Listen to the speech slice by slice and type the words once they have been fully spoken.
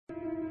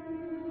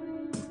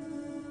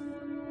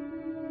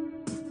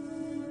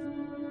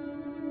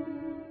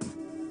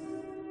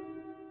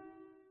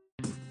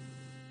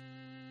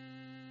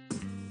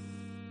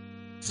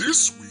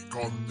This week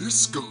on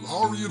This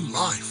Galarian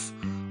Life,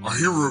 our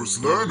heroes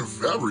learn a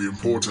very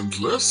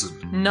important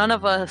lesson. None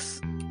of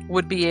us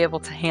would be able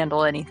to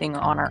handle anything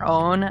on our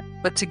own,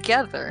 but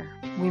together,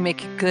 we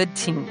make a good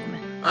team.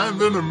 And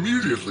then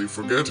immediately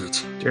forget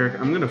it. Derek,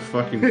 I'm gonna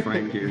fucking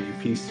find you, you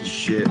piece of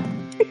shit.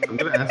 I'm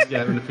gonna ask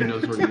Gavin if he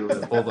knows where you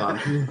live. Hold on.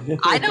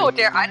 I know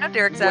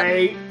Derek's at.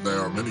 Wait. There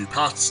are many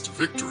paths to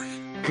victory.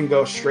 Can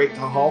go straight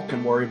to Hulk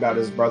and worry about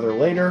his brother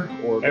later,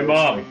 or Hey,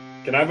 Mom,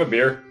 can I have a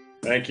beer?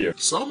 Thank you.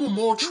 Some are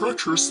more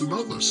treacherous than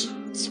others.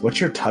 What's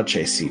your touch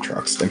AC,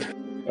 Truxton?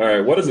 All right,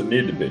 what does it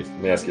need to be?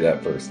 Let me ask you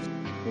that first.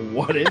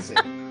 What is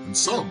it? And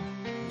some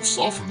will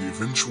soften the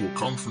eventual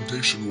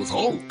confrontation with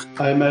Hulk.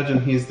 I imagine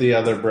he's the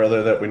other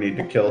brother that we need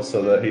to kill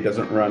so that he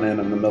doesn't run in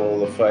the middle of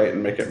the fight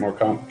and make it more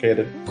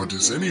complicated. But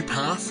is any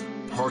path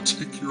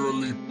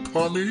particularly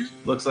punny?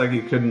 Looks like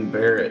he couldn't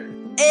bear it.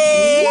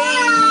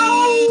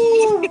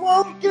 Wow!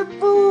 Won't get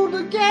fooled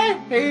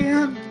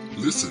again!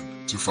 Listen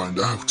to find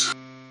out.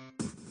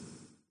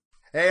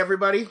 Hey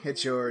everybody,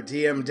 it's your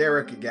DM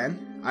Derek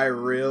again. I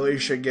really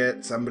should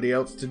get somebody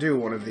else to do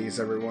one of these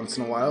every once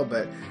in a while,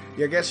 but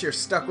I guess you're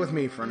stuck with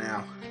me for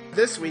now.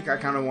 This week I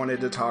kind of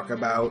wanted to talk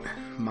about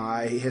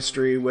my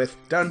history with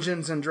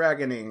Dungeons &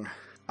 Dragoning.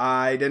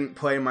 I didn't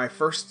play my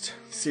first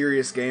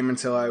serious game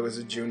until I was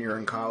a junior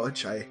in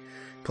college. I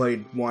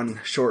played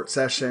one short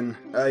session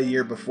a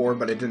year before,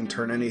 but it didn't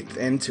turn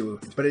into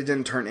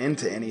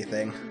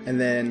anything. And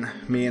then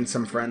me and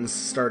some friends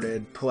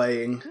started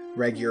playing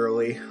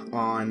regularly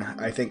on,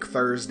 I think,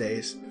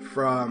 Thursdays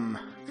from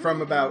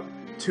about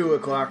 2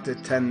 o'clock to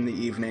 10 in the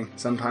evening,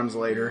 sometimes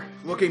later.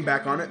 Looking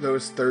back on it,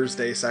 those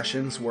Thursday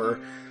sessions were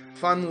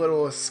fun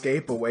little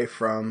escape away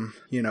from,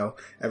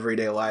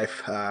 everyday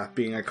life,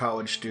 being a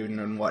college student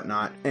and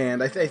whatnot.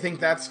 And I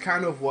think that's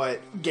kind of what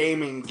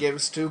gaming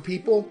gives to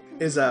people,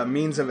 is a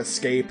means of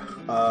escape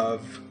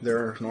of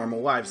their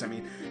normal lives. I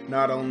mean,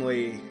 not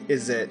only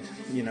is it,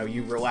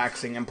 you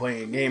relaxing and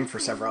playing a game for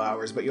several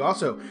hours, but you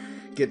also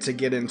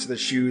get into the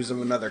shoes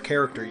of another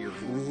character. You're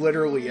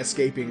literally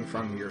escaping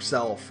from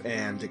yourself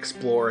and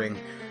exploring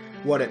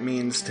what it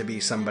means to be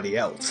somebody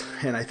else.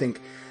 And I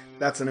think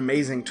that's an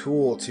amazing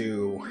tool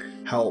to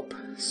help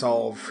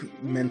solve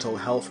mental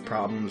health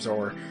problems,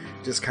 or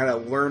just kind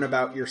of learn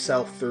about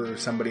yourself through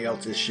somebody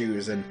else's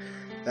shoes. And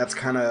that's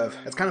kind of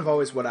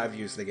always what I've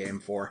used the game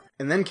for.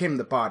 And then came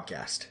the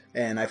podcast,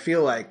 and I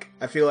feel like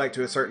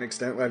to a certain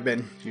extent I've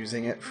been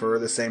using it for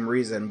the same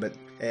reason,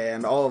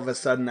 and all of a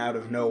sudden, out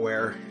of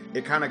nowhere,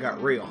 it kind of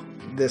got real.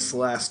 This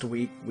last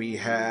week we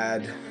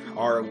had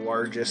our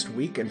largest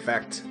week. In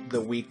fact,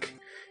 the week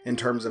in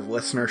terms of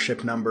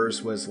listenership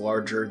numbers was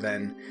larger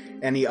than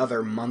any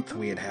other month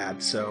we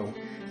had. So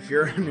if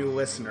you're a new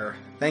listener,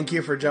 thank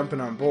you for jumping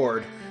on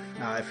board.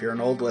 If you're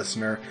an old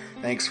listener,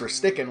 thanks for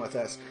sticking with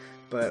us.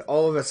 But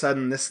all of a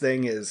sudden, this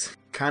thing is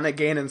kind of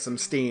gaining some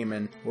steam,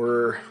 and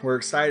we're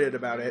excited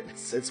about it.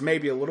 It's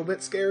maybe a little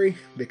bit scary,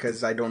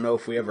 because I don't know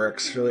if we ever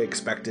actually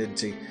expected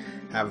to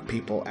have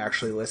people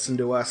actually listen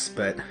to us,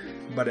 but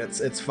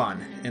it's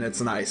fun, and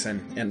it's nice,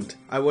 and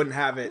I wouldn't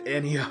have it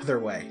any other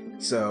way.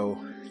 So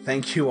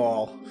thank you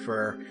all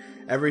for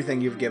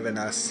everything you've given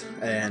us,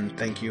 and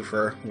thank you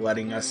for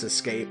letting us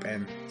escape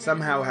and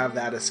somehow have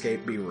that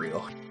escape be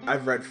real.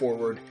 I've read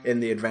forward in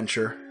the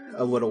adventure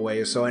a little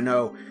ways, so I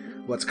know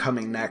what's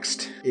coming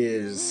next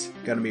is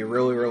going to be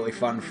really, really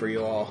fun for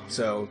you all.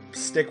 So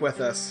stick with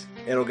us.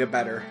 It'll get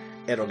better.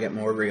 It'll get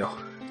more real.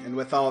 And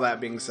with all that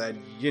being said,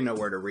 you know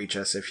where to reach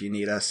us if you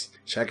need us.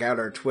 Check out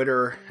our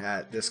Twitter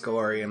at This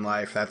Galarian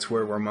Life. That's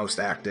where we're most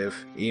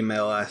active.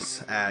 Email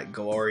us at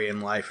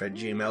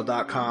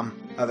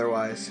galarianlife@gmail.com.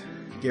 Otherwise,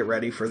 get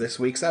ready for this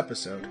week's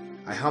episode.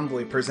 I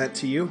humbly present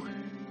to you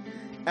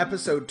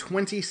episode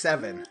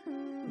 27,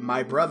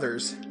 My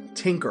Brother's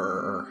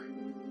Tinkerer.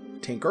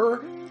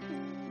 Tinkerer.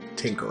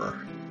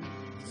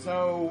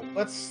 So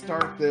let's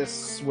start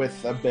this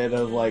with a bit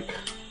of a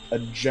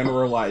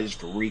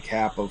generalized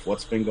recap of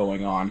what's been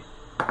going on.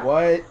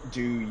 What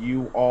do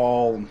you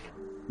all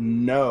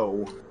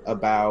know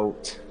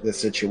about the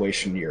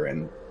situation you're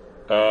in?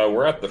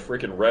 We're at the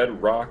freaking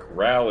Red Rock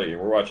Rally.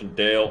 We're watching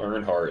Dale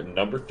Earnhardt in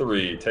number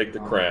 3 take the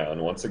crown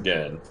once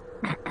again.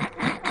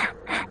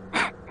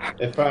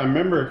 If I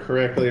remember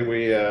correctly,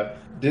 we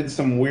did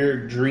some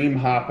weird dream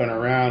hopping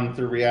around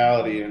through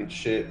reality and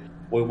shit.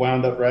 We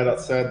wound up right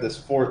outside this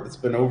fort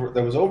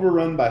that was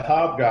overrun by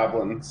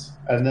hobgoblins.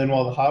 And then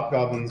while the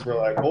hobgoblins were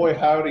like, boy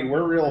howdy,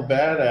 we're real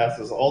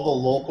badasses, all the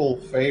local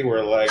fae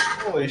were like,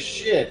 holy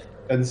shit.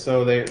 And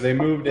so they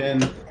moved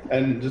in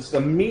and just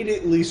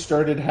immediately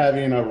started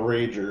having a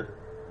rager.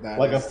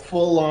 A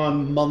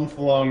full-on,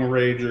 month-long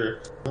rager.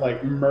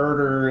 Like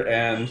murder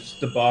and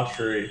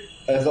debauchery,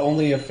 as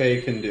only a fae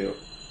can do.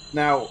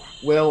 Now,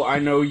 Will, I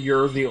know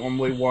you're the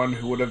only one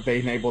who would have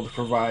been able to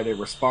provide a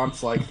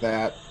response like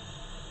that,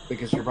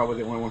 because you're probably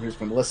the only one who's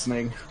been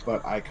listening,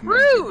 but I commend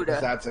you,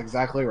 because that's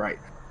exactly right.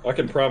 I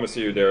can promise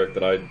you, Derek,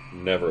 that I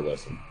never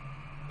listen.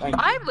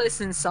 I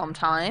listen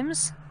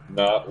sometimes.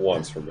 Not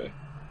once for me.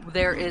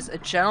 there is a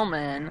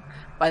gentleman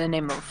by the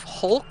name of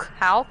Hulk.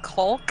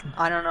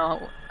 I don't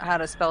know how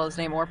to spell his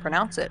name or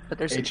pronounce it, but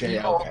there's an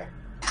evil Halk.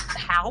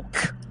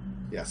 Hulk.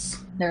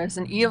 Yes. There is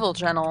an evil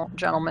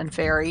gentleman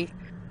fairy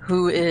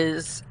who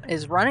is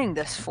running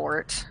this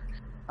fort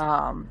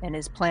and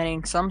is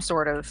planning some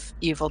sort of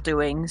evil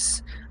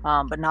doings,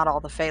 but not all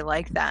the Fae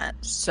like that.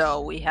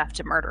 So we have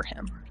to murder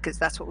him because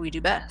that's what we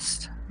do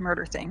best: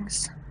 murder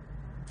things.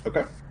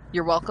 Okay.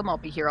 You're welcome. I'll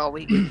be here all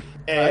week.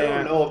 I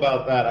don't know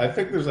about that. I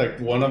think there's like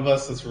one of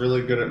us that's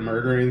really good at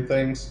murdering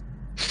things.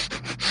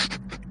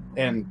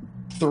 And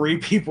 3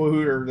 people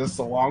who are just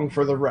along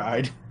for the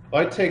ride.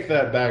 I take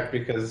that back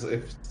because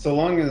so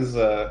long as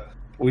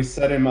we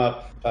set him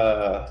up,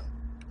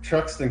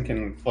 Truxton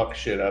can fuck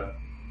shit up.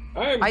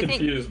 I'm I think-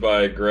 confused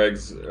by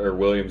Greg's or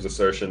William's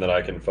assertion that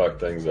I can fuck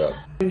things up.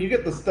 When you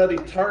get the study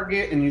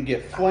target and you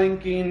get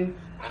flanking,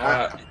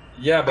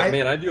 Yeah, but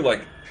man, I do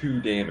like 2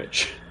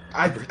 damage.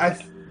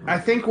 I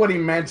think what he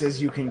meant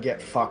is you can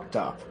get fucked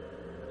up.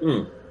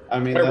 I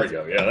mean, There we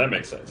go. Yeah, that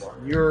makes sense.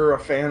 You're a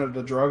fan of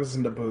the drugs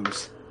and the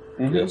booze.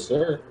 Mhm. Yes,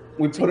 sir.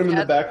 We put him in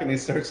the Yeah. back and he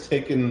starts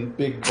taking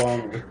big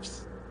bong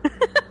rips.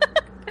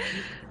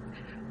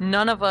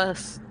 None of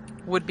us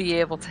would be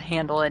able to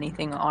handle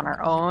anything on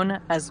our own,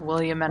 as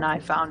William and I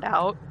found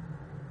out,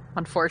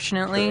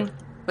 unfortunately. Sure.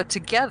 But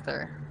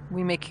together,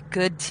 we make a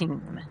good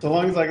team. So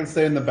long as I can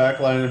stay in the back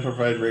line and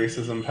provide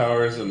racism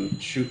powers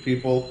and shoot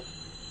people,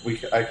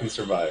 I can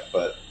survive.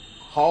 But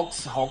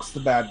Hulk's the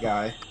bad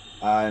guy,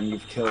 and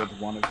you've killed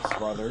one of his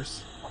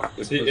brothers.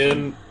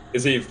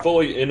 Is he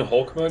fully in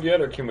Hulk mode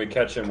yet, or can we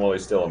catch him while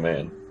he's still a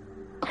man?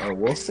 Oh,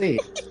 we'll see.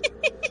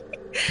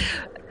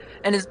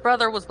 And his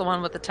brother was the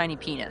one with the tiny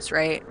penis,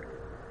 right?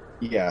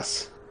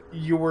 Yes.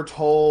 You were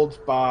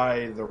told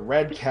by the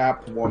red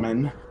cap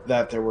woman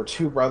that there were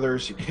 2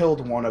 brothers. You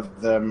killed one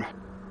of them.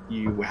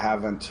 You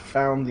haven't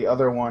found the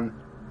other one.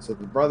 So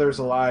the brother's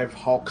alive,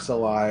 Hulk's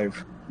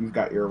alive. You've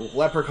got your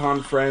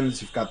leprechaun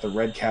friends. You've got the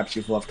red caps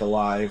you've left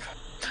alive.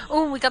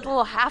 Oh, we got the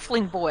little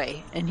halfling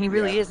boy. And he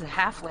really Yeah. is a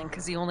halfling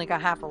because he only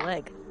got half a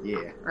leg.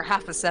 Yeah. Or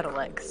half a set of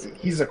legs.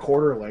 He's a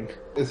quarterling.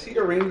 is he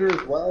a ranger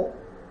as well?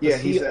 Yeah,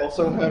 Does he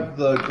also have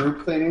the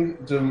group thing?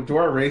 Do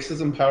our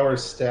racism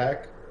powers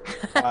stack?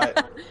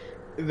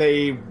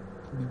 They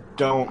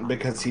don't,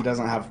 because he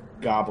doesn't have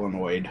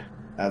Goblinoid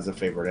as a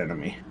favorite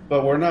enemy.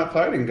 But we're not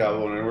fighting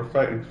Goblin, and we're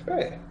fighting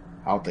Fae.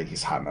 I don't think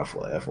he's high enough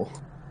level.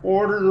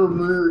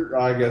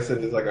 I guess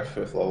it is like a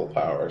 5th level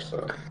power,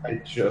 so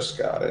I just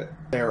got it.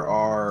 There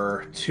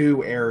are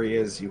 2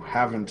 areas you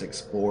haven't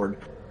explored.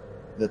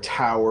 The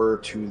tower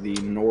to the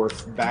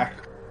north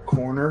back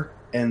corner,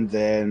 and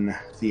then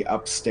the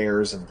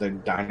upstairs of the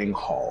dining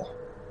hall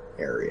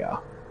area.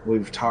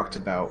 We've talked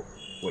about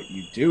what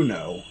you do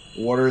know.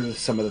 What are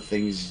some of the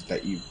things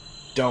that you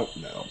don't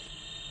know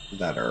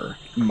that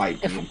might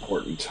be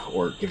important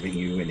or giving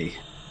you any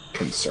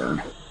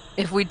concern?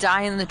 If we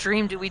die in the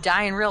dream, do we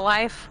die in real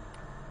life?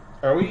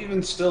 Are we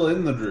even still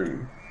in the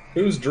dream?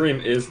 Whose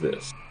dream is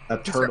this? A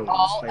These turtle are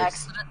all in space.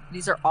 excellent.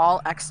 These are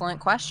all excellent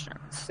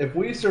questions. If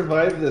we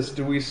survive this,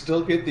 do we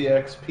still get the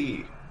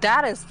XP?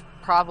 That is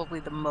probably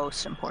the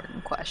most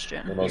important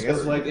question. The most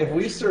Because, like, important if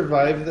we question.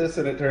 survive this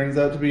and it turns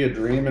out to be a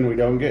dream and we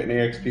don't get any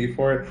XP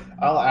for it,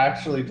 I'll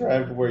actually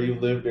drive to where you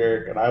live,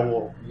 Derek, and I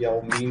will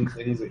yell mean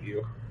things at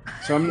you.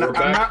 So I'm We're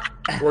not.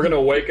 We're gonna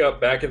wake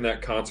up back in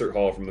that concert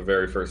hall from the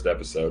very first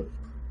episode.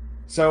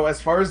 So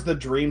as far as the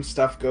dream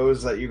stuff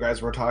goes that you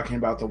guys were talking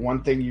about, the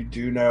one thing you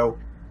do know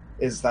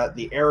is that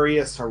the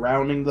area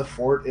surrounding the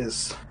fort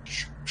is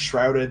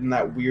shrouded in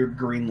that weird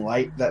green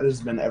light that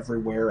has been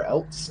everywhere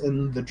else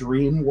in the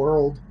dream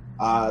world.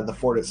 The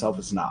fort itself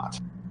is not.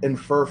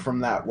 Infer from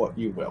that what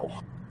you will.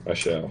 I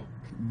shall.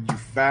 You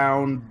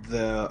found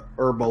the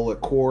herbal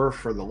liqueur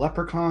for the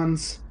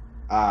leprechauns.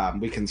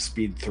 We can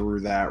speed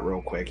through that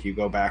real quick. You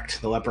go back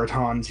to the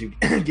leprechauns, you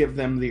give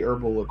them the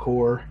herbal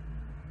liqueur,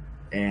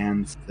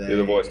 and they... Do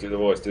the voice. Do the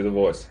voice. Do the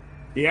voice.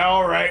 Yeah,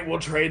 alright, we'll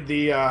trade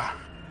the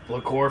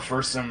liqueur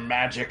for some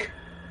magic.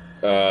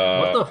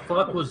 What the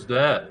fuck was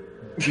that?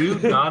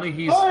 Dude,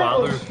 Donahue's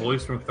father's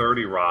voice from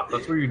 30 Rock.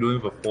 That's what you were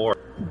doing before.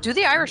 Do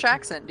the Irish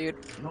accent, dude.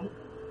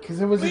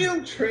 Because it was... We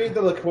don't trade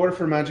the liqueur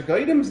for magic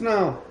items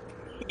now.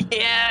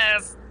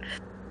 Yes.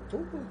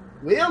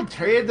 We'll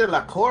trade the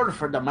liqueur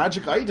for the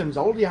magic items.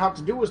 All you have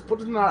to do is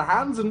put it in our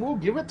hands and we'll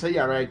give it to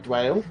you, right,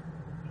 Dwayne?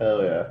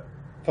 Hell yeah.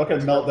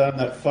 Fucking melt down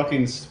that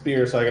fucking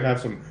spear so I can have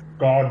some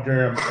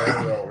goddamn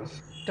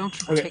arrows. Don't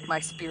you Okay. take my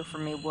spear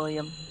from me,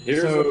 William.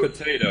 Here's So- a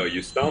potato.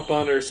 You stomp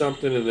on it or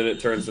something, and then it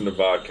turns into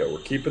vodka. We're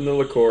keeping the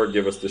liqueur.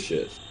 Give us the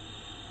shit.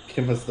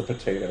 Give us the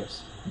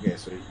potatoes. Okay,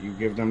 so you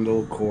give them the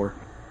liqueur.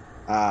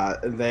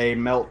 They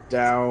melt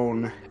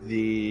down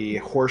the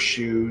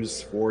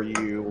horseshoes for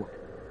you,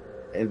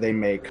 and they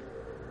make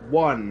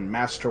 1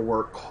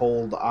 masterwork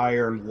cold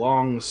iron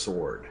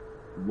longsword,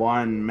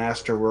 1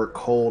 masterwork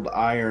cold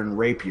iron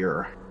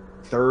rapier,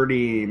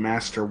 30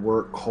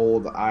 masterwork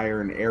cold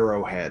iron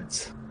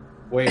arrowheads.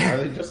 Wait, are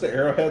they just the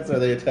arrowheads? Or are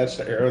they attached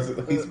to arrows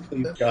at least?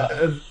 Please,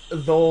 God.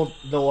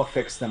 They'll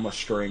affix them with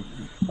string.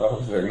 Oh,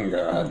 thank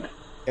God.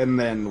 and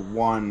then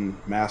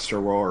 1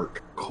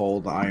 Masterwork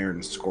Cold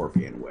Iron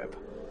Scorpion Whip.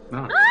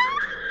 Nice.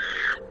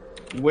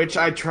 Which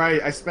I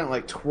spent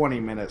like 20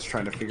 minutes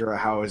trying to figure out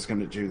how I was going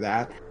to do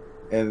that.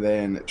 And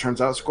then it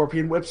turns out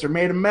Scorpion Whips are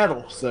made of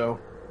metal, so...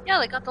 Yeah,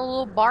 they got the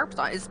little barbs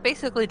on. It's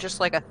basically just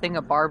like a thing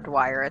of barbed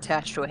wire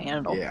attached to a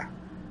handle. Yeah.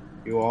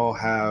 You all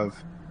have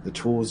the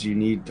tools you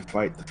need to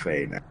fight the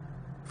Fae now.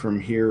 From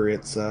here,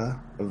 it's a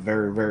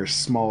very, very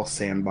small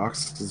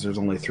sandbox, because there's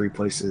only 3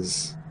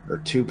 places, or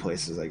 2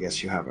 places, I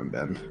guess, you haven't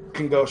been. You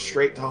can go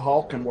straight to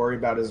Hulk and worry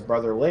about his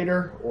brother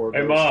later, or...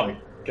 Hey, Mom,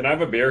 can I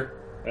have a beer?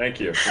 Thank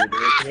you.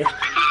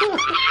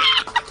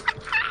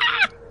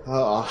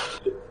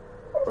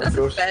 That's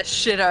the best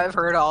shit I've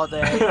heard all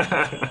day.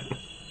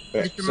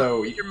 Did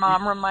your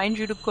mom remind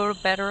you to go to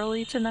bed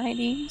early tonight,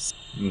 Eames?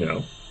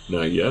 No,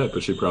 not yet,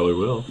 but she probably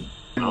will.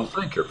 I'll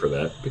thank her for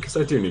that, because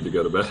I do need to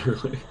go to bed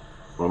early.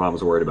 My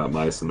mom's worried about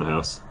mice in the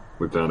house.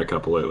 We found a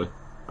couple lately.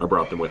 I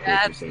brought them with me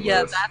from St.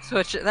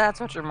 Louis. That's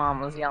what your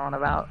mom was yelling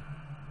about.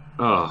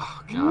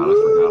 Oh, God, I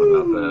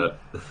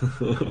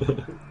forgot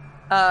about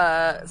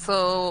that.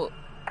 So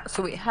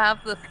we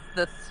have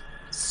the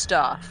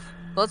stuff.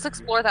 Let's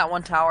explore that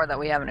one tower that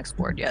we haven't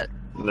explored yet.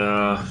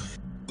 Nah.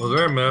 Was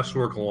there a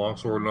masterwork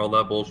longsword and all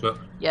that bullshit?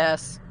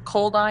 Yes.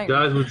 Cold iron.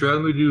 Guys, would you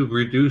rather me do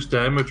reduce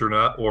damage or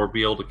not, or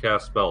be able to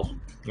cast spells?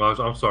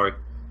 I'm sorry.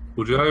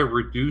 Would you rather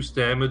reduce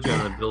damage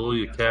and the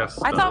ability to cast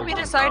spells? I thought we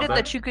decided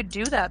that you could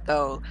do that,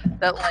 though.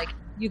 That, like,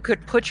 you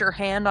could put your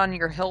hand on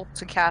your hilt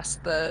to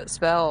cast the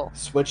spell.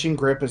 Switching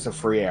grip is a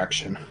free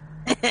action.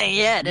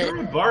 Yeah, it is.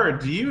 You're a bard.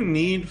 Do you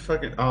need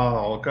fucking...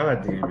 Oh,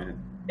 god damn it.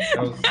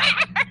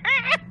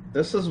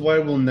 This is why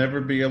we'll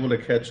never be able to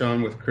catch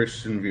on with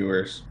Christian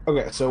viewers.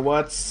 Okay, so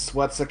what's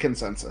the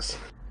consensus?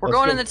 We're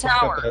going in the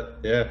tower.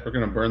 Yeah, we're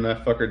gonna burn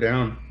that fucker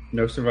down.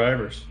 No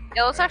survivors.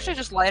 Yeah, let's actually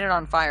just light it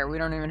on fire. We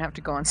don't even have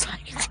to go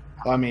inside it.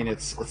 I mean,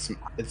 it's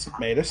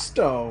made of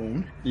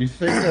stone. You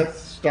think that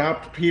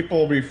stopped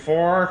people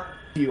before?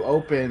 You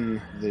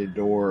open the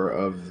door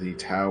of the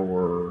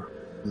tower,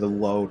 the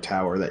low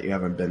tower that you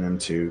haven't been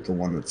into, the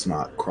one that's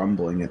not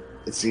crumbling.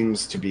 It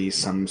seems to be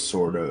some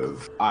sort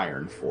of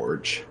iron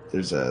forge.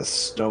 There's a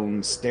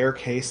stone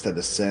staircase that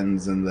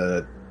ascends in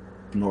the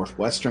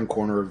northwestern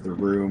corner of the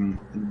room,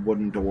 and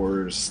wooden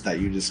doors that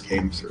you just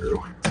came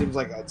through. Seems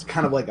like it's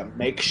kind of like a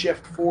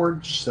makeshift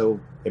forge, so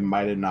it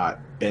might have not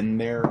been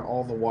there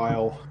all the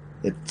while.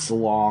 It's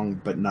long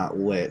but not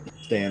lit.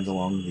 Stands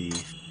along the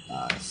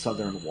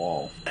southern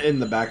wall. In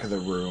the back of the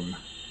room,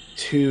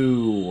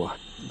 2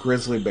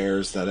 grizzly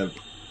bears that have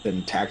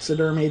been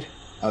taxidermied.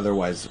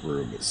 Otherwise, the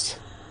room is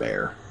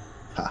bare.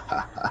 Ha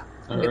ha ha.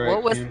 Wait,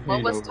 what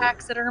was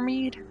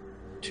taxidermied?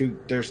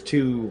 There's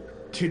two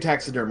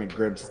taxidermied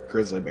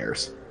grizzly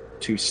bears.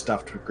 2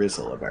 stuffed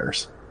grizzly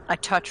bears. I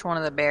touch one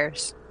of the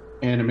bears.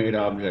 Animate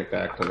object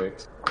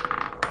activates.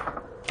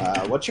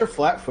 What's your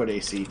flat-foot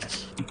AC,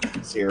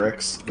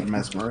 Xerix, the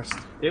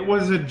mesmerist? It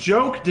was a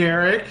joke,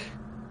 Derek!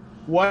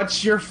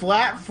 What's your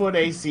flat-foot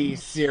AC,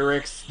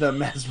 Xerix, the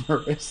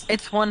mesmerist?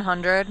 It's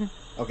 100.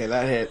 Okay,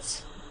 that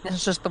hits.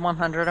 It's just the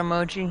 100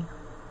 emoji.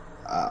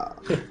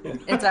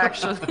 It's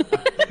actually...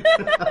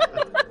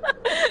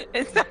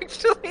 It's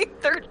actually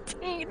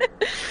 13.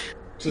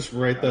 Just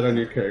write that on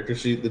your character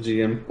sheet, the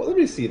GM. Well, let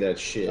me see that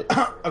shit.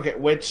 Okay,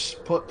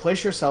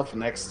 place yourself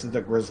next to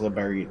the grizzly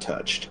bear you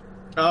touched.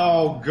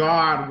 Oh,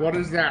 God, what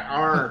is that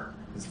art?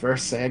 It's very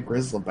sad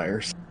grizzly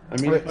bears.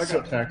 I mean, if I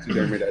got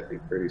taxidermied, I'd be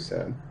pretty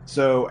sad.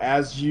 So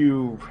as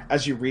you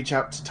reach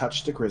out to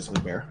touch the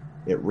grizzly bear,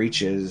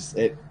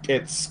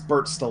 it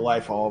spurts to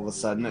life all of a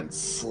sudden. It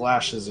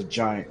slashes a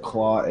giant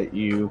claw at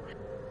you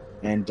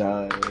and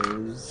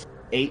does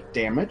 8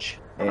 damage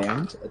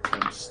and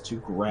attempts to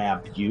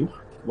grab you.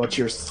 What's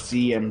your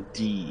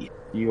CMD?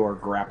 You are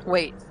grappled.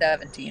 Wait,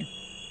 17.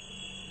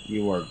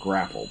 You are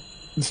grappled.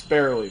 It's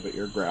barely, but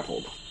you're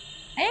grappled.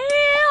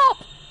 Help!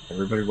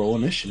 Everybody roll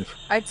initiative.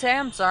 I'd say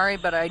I'm sorry,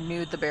 but I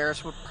knew the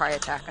bears would probably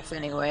attack us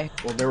anyway.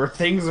 Well, there were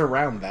things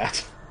around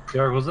that.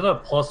 Derek, was it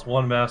a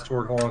 +1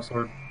 masterwork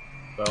longsword?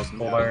 That was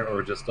cold iron,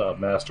 or just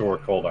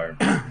masterwork cold iron?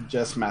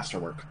 Just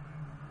masterwork.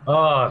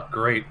 Ah,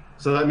 great.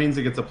 So that means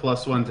it gets a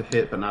 +1 to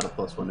hit, but not a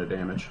 +1 to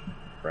damage.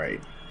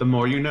 Right. The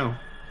more you know.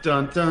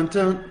 Dun dun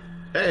dun.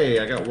 Hey,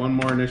 I got 1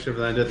 more initiative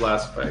than I did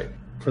last fight.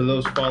 For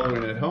those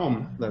following at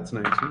home, that's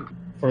 19.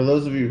 For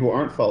those of you who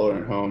aren't following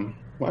at home,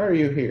 why are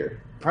you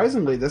here?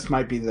 Surprisingly, this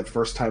might be the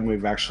first time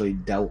we've actually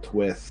dealt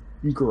with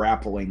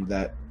grappling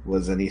that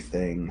was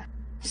anything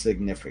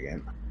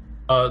significant.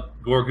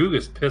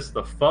 Gorgugas pissed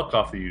the fuck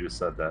off of you just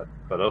said that,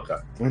 but okay.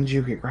 When did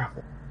you get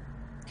grappled?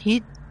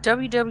 He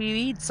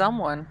WWE'd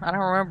someone. I don't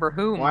remember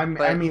who. Well,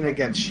 I mean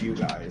against you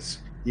guys.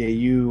 Yeah,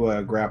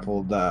 you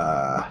grappled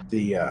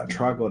the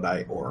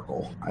Troglodyte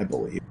Oracle, I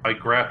believe. I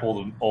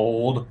grappled an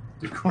old,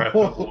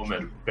 decrepit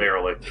woman,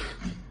 barely.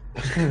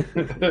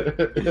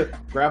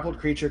 Grappled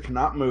creature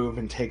cannot move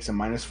and takes a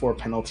 -4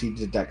 penalty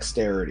to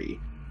dexterity.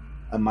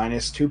 a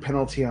 -2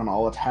 penalty on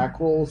all attack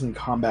rolls and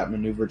combat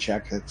maneuver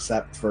checks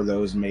except for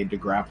those made to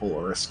grapple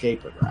or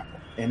escape a grapple.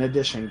 In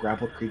addition,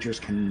 grappled creatures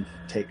can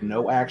take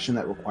no action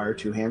that require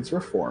two hands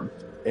or form.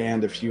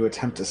 And if you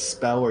attempt a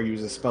spell or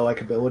use a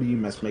spell-like ability, you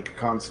must make a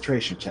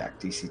concentration check.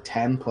 DC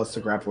 10 plus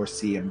the grappler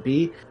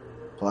CMB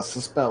plus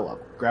the spell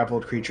level.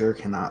 Grappled creature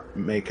cannot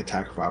make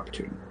attack of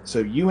opportunity. So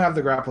you have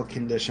the grappled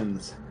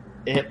conditions.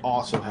 It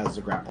also has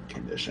the grappled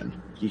condition.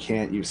 You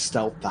can't use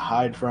stealth to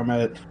hide from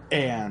it.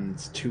 And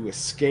to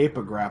escape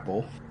a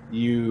grapple,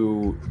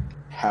 you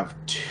have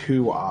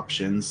two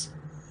options.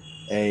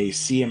 A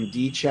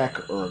CMD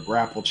check or a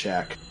grapple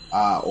check,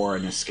 or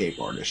an escape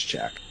artist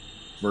check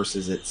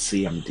versus its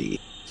CMD.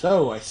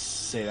 So I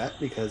say that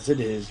because it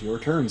is your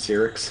turn,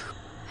 Cyrix.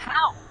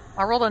 How?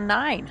 I rolled a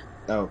 9.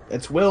 Oh,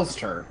 it's Will's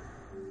turn.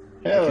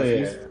 Hell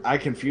yeah. I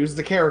confused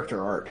the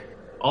character art.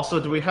 Also,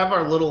 do we have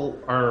our little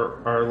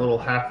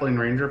halfling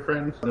ranger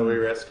friend that we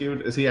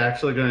rescued? Is he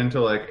actually going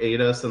to like aid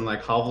us and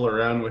like hobble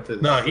around with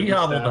his? No, he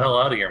hobbled the hell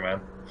out of here,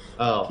 man.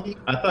 Oh,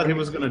 I thought he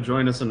was going to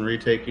join us in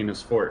retaking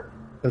his fort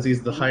because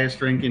he's the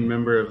highest ranking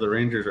member of the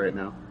Rangers right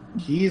now.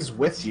 He's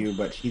with you,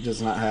 but he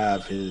does not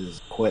have his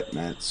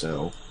equipment,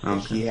 so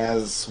he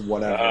has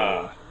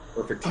whatever.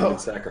 Perfect human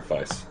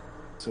sacrifice.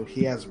 So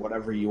he has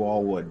whatever you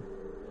all would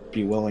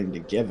be willing to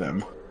give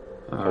him.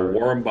 A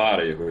warm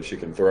body, which you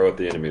can throw at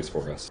the enemies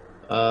for us.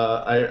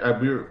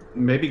 We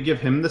maybe give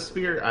him the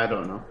spear. I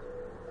don't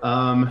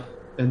know.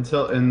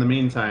 Until in the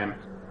meantime,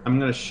 I'm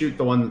gonna shoot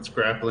the one that's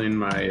grappling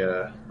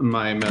my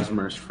my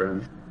mesmerist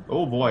friend.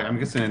 Oh boy, I'm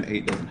guessing an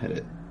 8 doesn't hit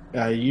it.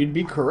 You'd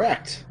be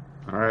correct.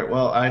 All right.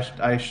 Well,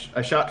 I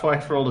shot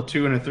twice, rolled a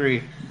 2 and a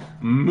 3.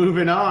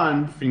 Moving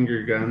on,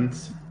 finger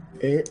guns.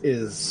 It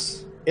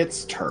is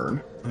its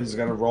turn. He's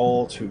gonna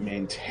roll to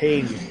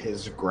maintain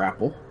his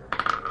grapple.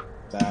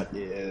 That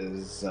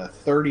is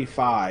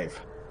 35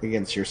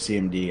 against your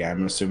CMD.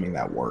 I'm assuming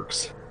that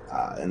works.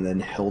 And then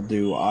he'll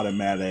do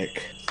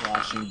automatic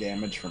slashing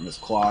damage from his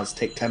claws.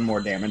 Take 10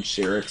 more damage,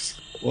 Cyrix.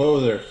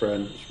 Whoa there,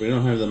 friend. We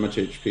don't have that much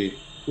HP.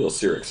 Will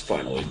Cyrix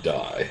finally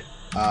die?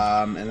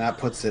 And that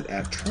puts it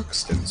at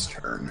Truxton's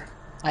turn.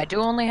 I do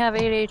only have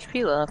 8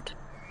 HP left.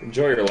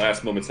 Enjoy your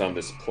last moments on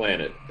this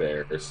planet,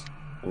 bears.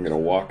 I'm gonna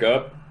walk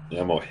up and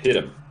I'm gonna hit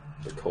him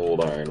with a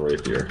cold iron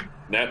rapier.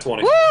 Nat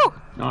 20. Woo!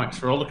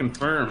 Nice. Roll to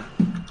confirm.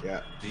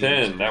 Yeah.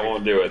 10. That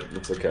won't do it.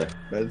 It's okay.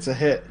 But it's a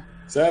hit.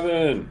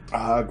 7.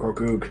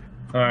 Grogoog.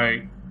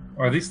 Alright.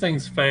 Are these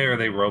things Fae or are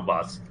they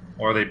robots?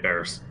 Or are they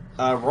bears?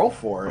 Roll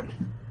for it.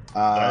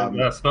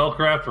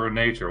 Spellcraft or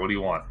nature? What do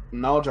you want?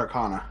 Knowledge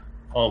Arcana.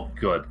 Oh,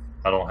 good.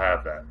 I don't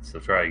have that, so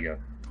try again.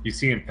 You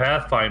see, in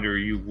Pathfinder,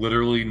 you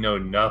literally know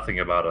nothing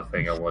about a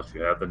thing unless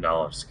you have the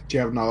knowledge. Do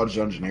you have knowledge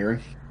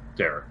engineering?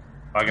 Derek,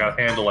 I got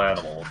handle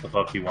animal. What the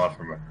fuck do you want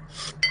from me?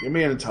 Give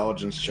me an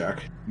intelligence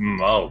check.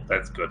 Oh,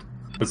 that's good.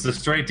 It's a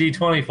straight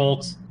D20,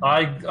 folks.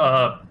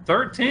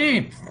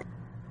 13.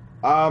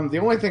 The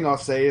only thing I'll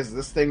say is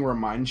this thing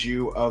reminds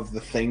you of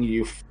the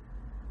thing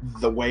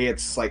the way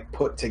it's like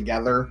put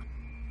together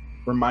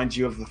reminds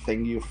you of the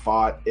thing you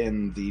fought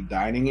in the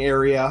dining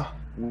area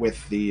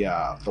with the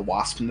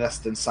wasp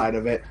nest inside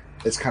of it.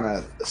 It's kind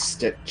of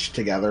stitched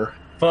together.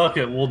 Fuck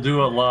it, we'll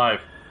do it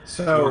live.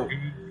 So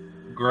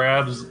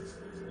grabs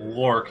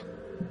Lork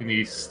and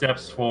he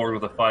steps forward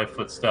with a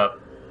 5-foot step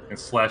and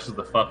slashes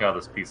the fuck out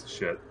of this piece of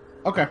shit.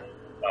 Okay.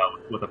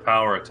 With a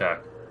power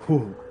attack.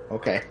 Whew.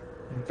 Okay.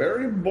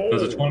 Very bold.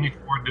 Does a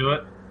 24 do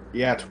it?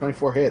 Yeah,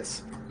 24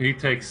 hits. He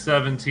takes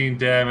 17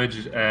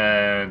 damage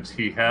and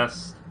he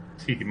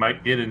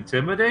might get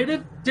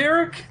intimidated,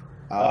 Derek?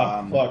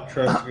 Fuck,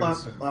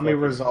 trust let me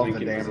resolve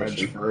the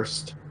damage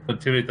first.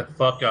 Intimidate the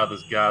fuck out of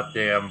this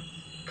goddamn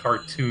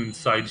cartoon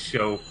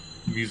sideshow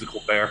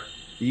musical bear.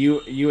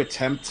 You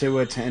attempt to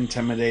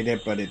intimidate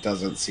it, but it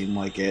doesn't seem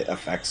like it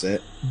affects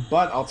it.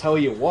 But I'll tell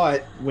you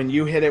what, when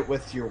you hit it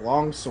with your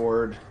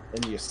longsword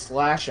and you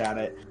slash at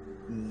it,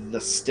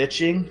 the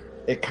stitching,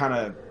 it kind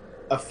of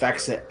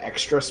affects it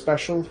extra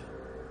special.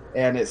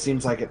 And it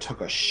seems like it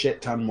took a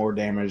shit ton more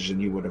damage than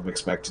you would have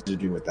expected to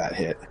do with that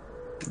hit.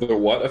 The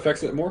what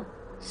affects it more?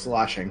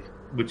 Slashing.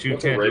 Which you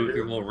can't do with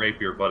your little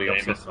rapier, buddy.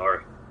 I'm so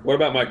sorry. What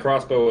about my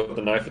crossbow with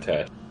the knife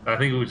attached? I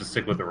think we would just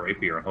stick with the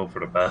rapier and hope for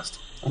the best.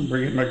 I'm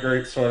bringing my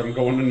greatsword. I'm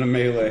going into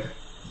melee.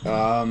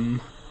 And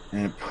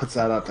it puts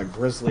that at the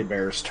grizzly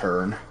bear's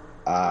turn.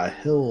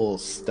 He'll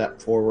step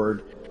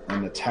forward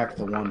and attack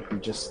the one who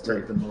just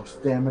did the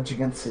most damage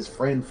against his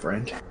friend.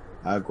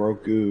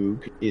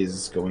 Grogoog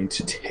is going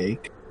to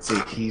take... See,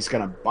 he's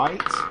going to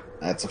bite.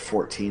 That's a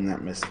 14,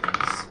 that misses.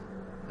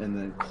 And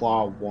then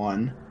claw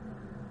 1,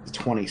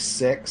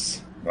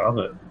 26. Love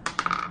it.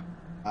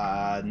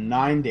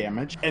 9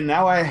 damage. And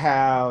now I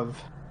have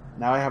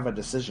a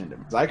decision to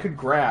make. I could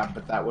grab,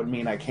 but that would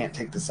mean I can't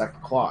take the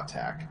second claw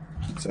attack.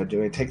 So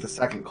do I take the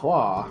second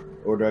claw,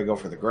 or do I go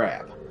for the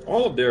grab?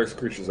 All of Derek's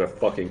creatures have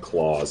fucking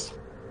claws.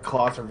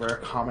 Claws are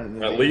very common in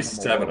the At least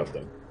 7 world. of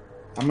them.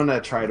 I'm going to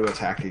try to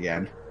attack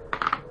again.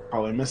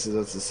 Probably misses.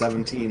 It's a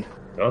 17.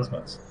 Does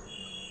miss.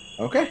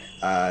 Okay.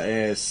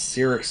 It's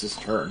Cyrix's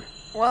turn.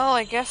 Well,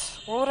 I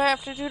guess what would I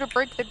have to do to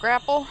break the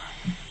grapple?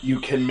 You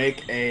can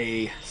make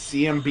a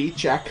CMB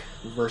check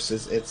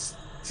versus its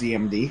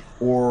CMD,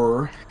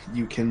 or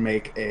you can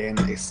make an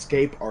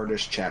escape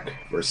artist check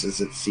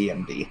versus its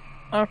CMD.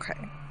 Okay.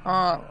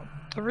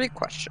 3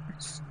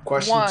 questions.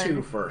 Question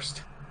 2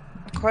 first.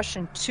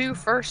 Question 2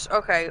 first?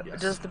 Okay. Yes.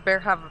 Does the bear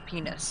have a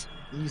penis?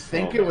 You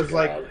think it was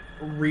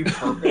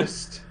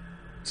repurposed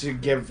to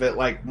give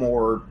it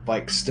more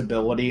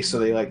stability, so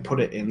they put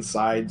it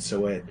inside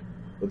so it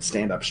would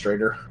stand up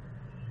straighter.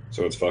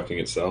 So it's fucking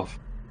itself?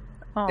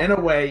 Oh. In a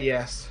way,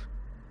 yes.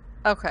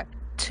 Okay.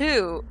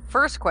 2,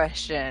 first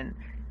question,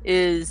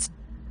 is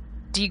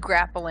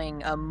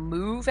degrappling a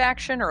move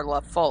action or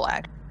a full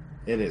action?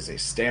 It is a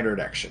standard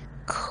action.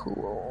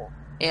 Cool.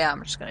 Yeah,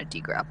 I'm just gonna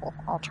degrapple.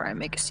 I'll try and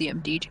make a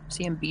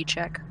CMB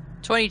check.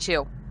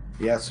 22.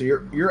 Yeah, so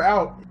you're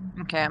out.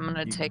 Okay, I'm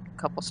gonna take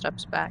a couple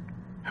steps back.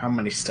 How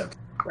many steps?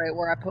 Right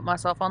where I put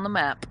myself on the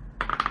map.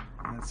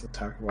 That's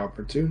attack of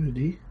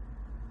opportunity.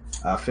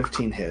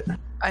 15 hit.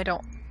 I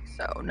don't.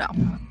 So no.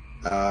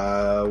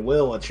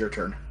 Will, it's your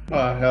turn.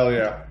 Oh, hell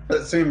yeah.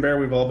 That same bear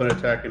we've all been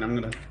attacking, I'm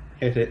gonna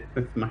hit it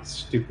with my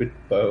stupid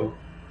bow.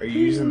 Are you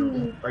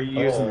using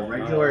the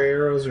regular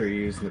arrows, or are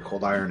you using the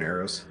cold iron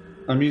arrows?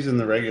 I'm using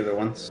the regular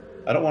ones.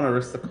 I don't want to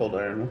risk the cold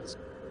iron ones.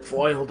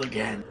 Foiled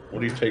again. What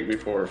do you take me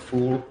for, a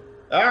fool?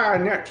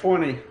 Net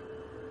 20.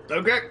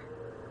 Okay.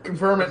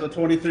 Confirm Is a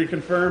 23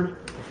 confirm?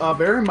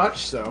 Very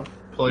much so.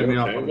 Play me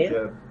off on the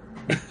there?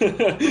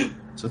 jab.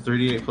 So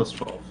 38 plus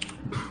 12.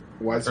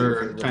 What's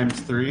Or times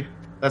 3.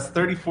 That's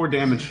 34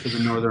 damage to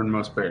the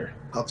northernmost bear.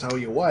 I'll tell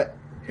you what.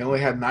 He only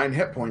had 9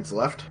 hit points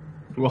left.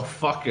 Well,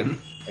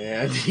 fucking.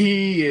 And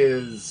he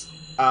is...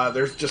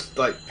 there's just,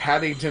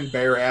 Paddington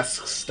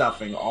Bear-esque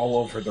stuffing all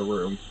over the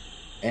room.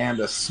 And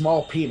a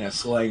small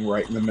penis laying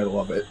right in the middle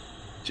of it.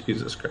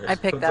 Jesus Christ. I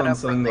picked Puts that on up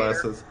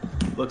sunglasses.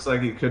 Looks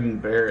like he couldn't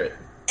bear it.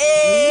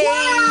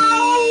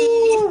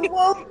 Wow!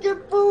 Won't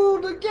get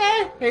fooled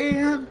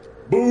again!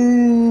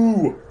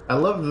 Boo! I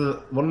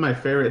love one of my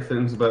favorite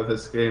things about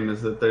this game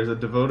is that there's a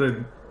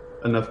devoted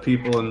enough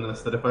people in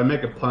this that if I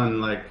make a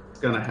pun, it's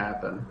gonna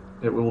happen.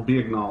 It will be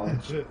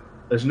acknowledged.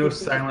 There's no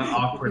silent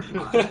awkward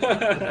pun.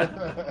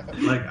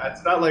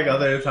 It's not like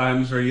other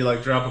times where you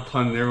drop a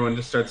pun and everyone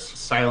just starts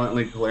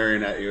silently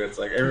glaring at you. It's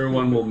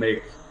everyone will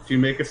make. If you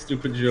make a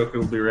stupid joke, it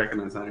will be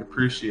recognized. And I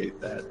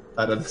appreciate that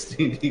out of the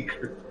D&D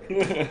group.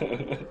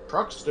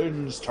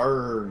 Truxton's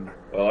turn.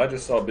 Well, I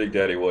just saw Big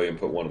Daddy William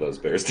put one of those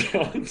bears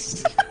down.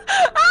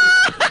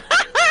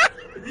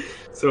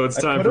 So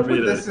it's time for me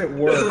to. This at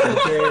work,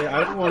 okay?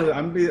 I don't want to.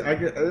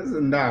 this is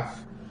enough.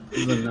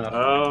 This is enough.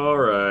 All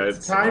right.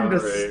 It's time to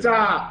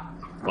stop,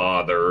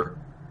 Father.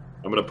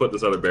 I'm gonna put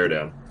this other bear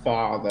down.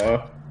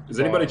 Father. Is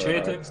anybody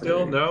chanting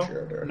still? No.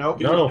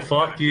 Nope. No,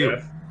 fuck you.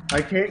 Yeah.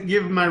 I can't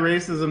give my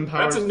racism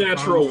powers. That's a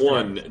natural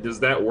 1. Does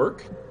that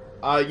work?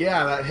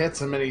 Yeah, that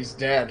hits him and he's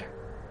dead.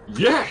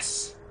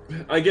 Yes.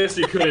 I guess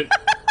he couldn't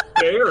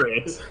bear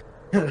it.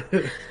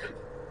 Wait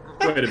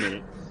a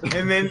minute.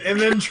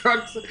 And then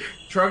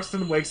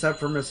Truxton wakes up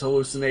from his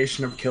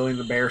hallucination of killing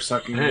the bear,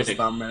 sucking his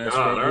thumb in his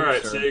God, all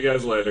right. See you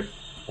guys later.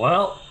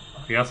 Well,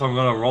 I guess I'm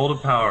gonna roll the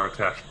power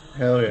attack.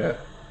 Hell yeah.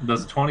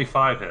 Does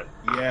 25 hit?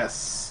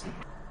 Yes.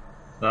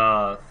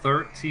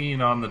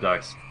 13 on the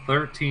dice.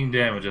 13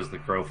 damage as the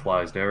crow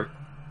flies, Derek.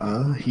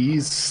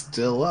 He's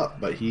still up,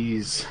 but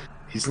he's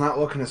not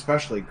looking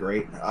especially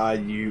great.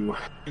 You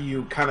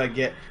kind of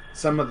get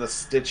some of the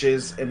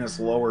stitches in his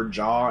lower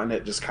jaw, and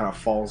it just kind of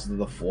falls to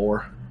the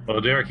floor. Well,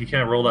 Derek, you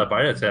can't roll that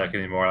bite attack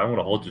anymore. I want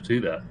to hold you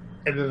to that.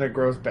 And then it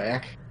grows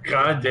back.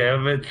 God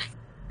damn it.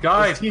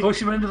 Guys,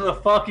 push him into the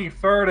fucking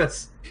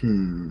furnace.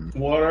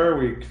 What are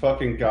we,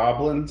 fucking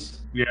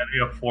goblins? Yeah, they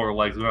have 4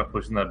 legs. We're not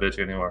pushing that bitch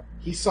anymore.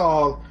 He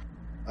saw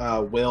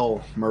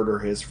Will murder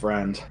his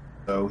friend,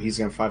 so he's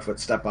going to 5-foot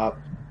step up,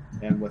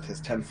 and with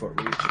his 10-foot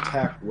reach,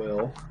 attack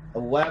Will.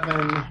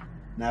 11,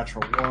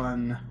 natural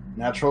 1,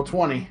 natural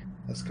 20.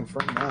 Let's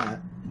confirm that.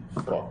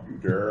 Fuck you,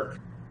 Derek.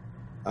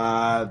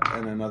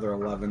 And another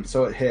 11,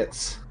 so it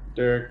hits.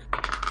 Derek,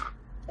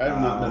 I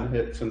have not been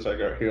hit since I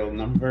got healed,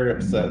 and I'm very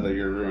upset that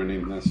you're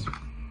ruining this.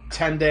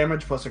 10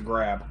 damage plus a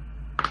grab.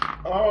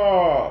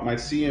 Oh, my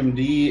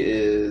CMD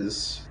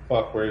is...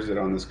 Fuck, where is it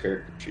on this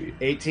character sheet?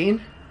 18?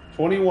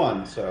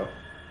 21, so...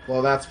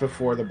 Well, that's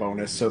before the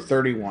bonus, so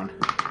 31.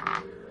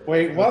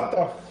 Wait, what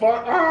the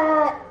fuck?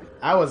 Ah!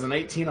 I was an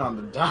 18 on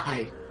the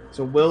die.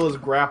 So Will is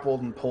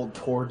grappled and pulled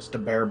towards the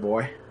bear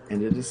boy,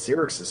 and it is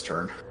Cyrix's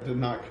turn. I did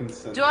not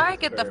consent. Do I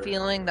get the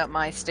feeling that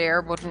my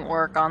stare wouldn't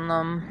work on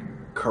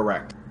them?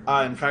 Correct.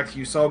 In fact,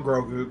 you saw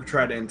Grogu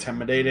try to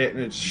intimidate it,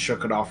 and it just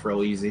shook it off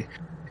real easy.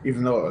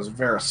 Even though it was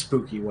very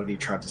spooky what he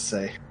tried to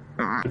say.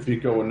 If you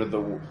go into the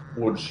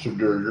woods today,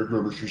 you're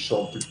going to see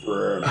salty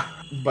bread.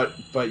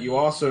 But you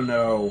also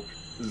know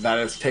that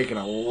it's taken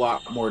a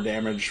lot more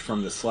damage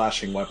from the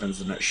slashing weapons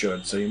than it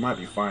should, so you might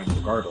be fine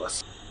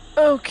regardless.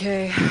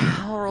 Okay,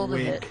 I'll roll the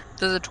hit.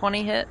 Does a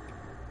 20 hit?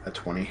 A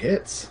 20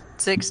 hits.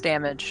 6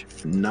 damage.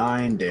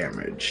 9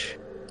 damage.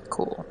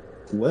 Cool.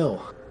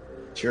 Will,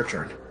 it's your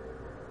turn.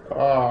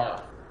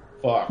 Ah,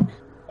 fuck.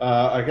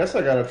 I guess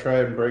I gotta try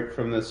and break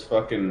from this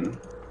fucking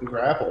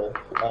grapple.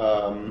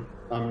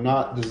 I'm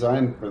not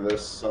designed for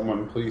this.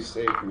 Someone please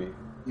save me.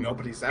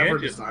 Nobody's ever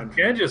designed.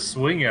 You can't just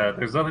swing at it.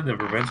 There's nothing that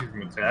prevents you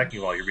from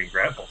attacking while you're being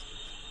grappled.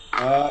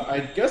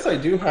 I guess I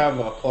do have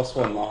a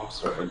 +1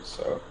 longsword,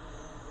 so...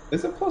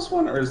 Is it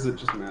 +1 or is it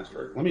just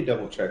mastered? Let me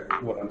double check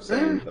what I'm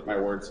saying, that my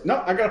words...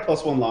 No, I got a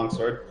 +1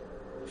 longsword.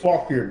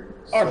 Fuck you.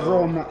 I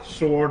draw my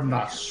sword and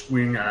I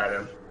swing at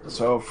him.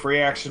 So, free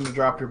action to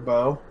drop your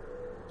bow.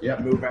 Yep.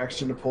 Move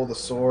action to pull the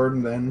sword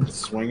and then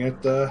swing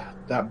at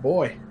that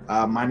boy.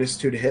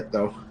 -2 to hit,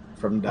 though,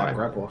 from that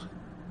grapple.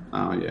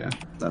 Oh, yeah.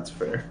 That's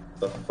fair.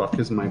 The fuck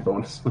is my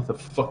bonus with a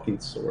fucking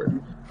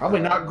sword? Probably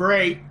not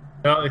great.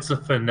 No, it's a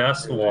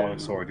finesse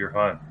longsword. You're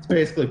fine. It's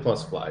basically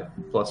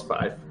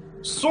 +5.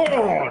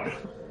 Sword!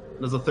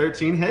 Does a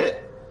 13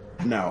 hit?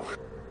 No.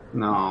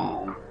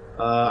 No.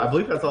 I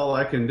believe that's all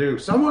I can do.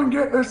 Someone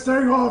get this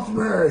thing off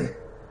me!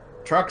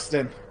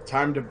 Truxton,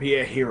 time to be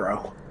a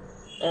hero.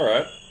 All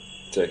right.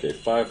 Take a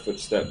 5-foot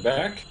step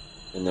back,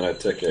 and then I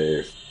take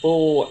a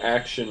full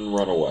action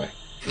run away.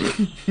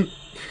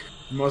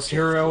 Most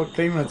heroic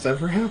thing that's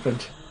ever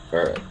happened. All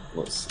right,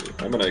 let's see.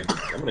 I'm gonna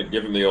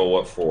give him the old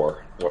what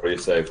for. What do you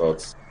say,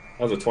 folks?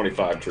 How's a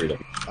 25 treat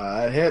him?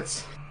 It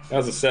hits.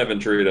 How's a 7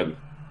 treat him?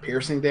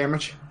 Piercing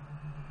damage.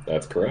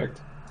 That's correct.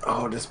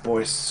 Oh, this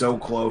boy's so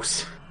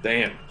close.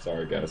 Damn.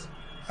 Sorry, guys.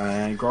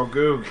 And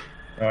Grogoog.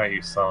 Ah,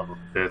 you son of a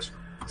bitch.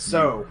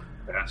 So,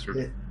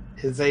 Bastard.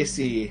 his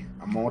AC,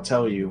 I'm going to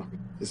tell you,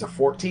 is a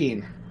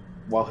 14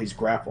 while he's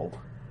grappled.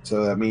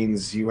 So that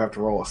means you have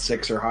to roll a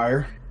 6 or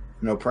higher.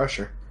 No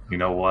pressure. You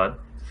know what?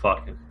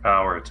 Fucking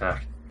power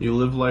attack. You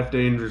live life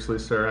dangerously,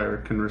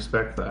 sir. I can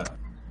respect that.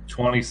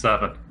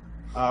 27.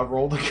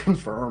 Roll to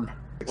confirm.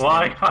 Well,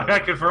 I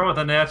confirm with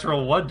a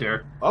natural 1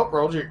 there. Oh,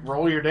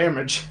 roll your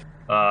damage. He's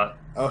dead.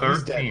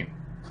 13.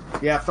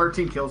 Yeah,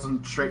 13 kills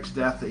him straight to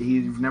death.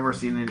 You've never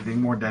seen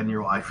anything more dead in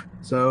your life.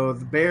 So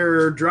the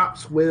bear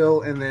drops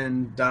Will and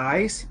then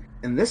dies.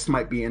 And this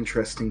might be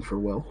interesting for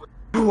Will.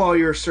 While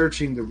you're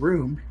searching the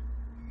room,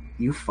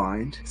 you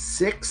find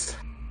 6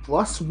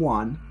 +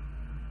 1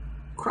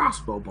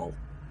 crossbow bolt.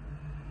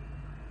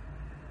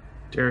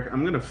 Derek,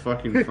 I'm gonna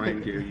fucking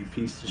find you, you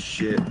piece of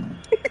shit.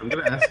 I'm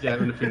gonna ask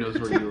Gavin if he knows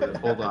where you live.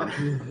 Hold on.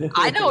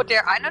 I know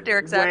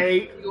Derek's at.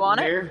 Wait, You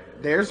want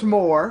it? There's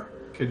more.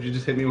 Could you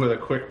just hit me with a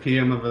quick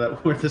PM of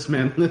that where this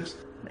man lives?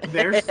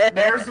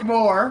 There's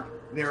more.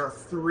 There are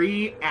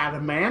 3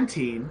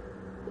 adamantine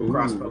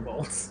crossbow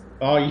bolts.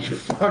 Oh, you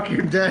fuck,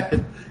 you're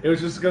dead. It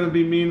was just gonna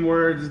be mean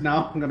words.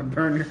 Now I'm gonna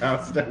burn your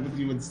house down with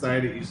you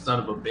inside it, you son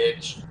of a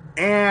bitch.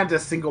 And a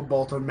single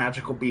bolt of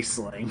magical beast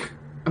slaying.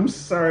 I'm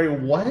sorry,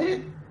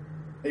 what?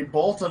 A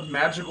bolt of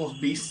magical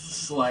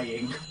beast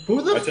slaying.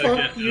 Who the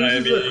fuck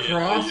uses a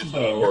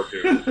crossbow?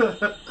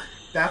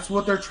 That's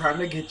what they're trying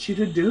to get you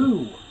to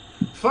do.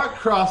 Fuck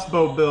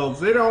crossbow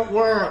builds, they don't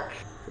work.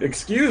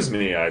 Excuse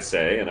me, I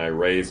say, and I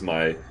raise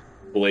my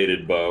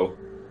bladed bow.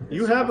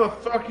 You have a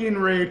fucking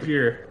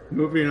rapier.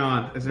 Moving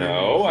on.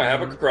 No, I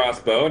have a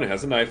crossbow and it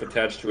has a knife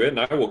attached to it, and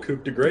I will coup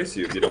de grace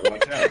you if you don't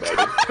watch out,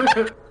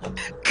 buddy.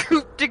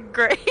 Coup de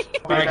grace.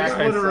 I just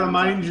want to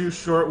remind you,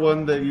 short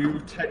one, that you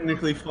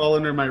technically fall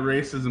under my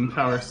racism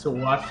power, so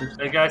watch your...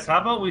 Hey guys, how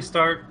about we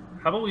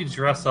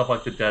dress up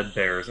like the dead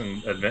bears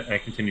and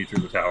continue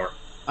through the tower?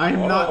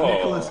 I'm not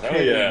Nicolas Cage.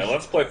 Hell yeah,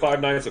 let's play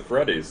Five Nights at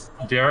Freddy's.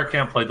 Derek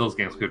can't play those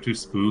games because they're too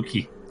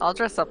spooky. I'll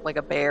dress up like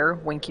a bear,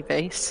 winky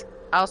face.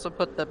 I also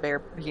put the bear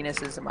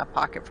penises in my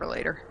pocket for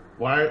later.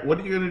 Why? What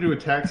are you going to do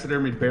with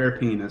taxidermy bear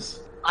penis?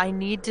 I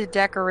need to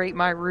decorate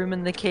my room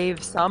in the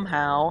cave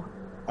somehow.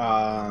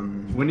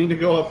 We need to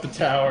go up the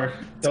tower.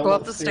 Let's go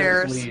up the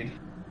stairs. Lead.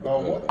 Oh,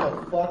 what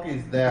the fuck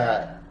is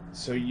that?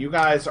 So you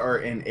guys are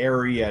in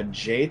area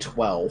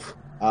J12.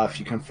 If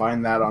you can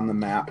find that on the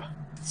map.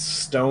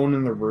 Stone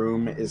in the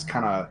room is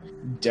kind of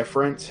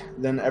different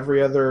than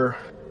every other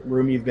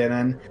room you've been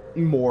in.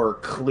 More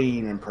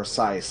clean and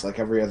precise. Like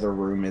every other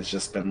room has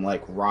just been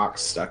like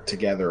rocks stuck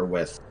together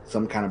with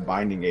some kind of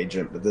binding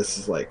agent, but this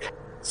is like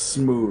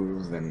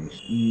smooth and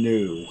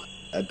new.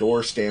 A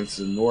door stands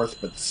to the north,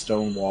 but the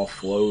stone wall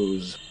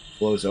flows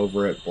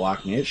over it,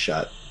 blocking it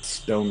shut.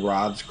 Stone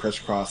rods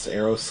crisscross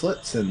arrow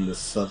slits in the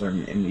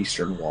southern and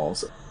eastern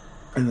walls.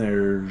 And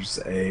there's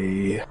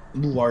a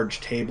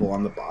large table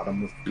on the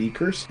bottom with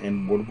beakers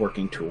and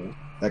woodworking tools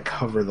that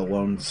cover the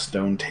lone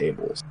stone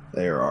tables.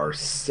 There are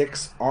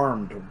 6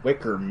 armed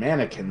wicker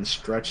mannequins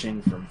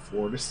stretching from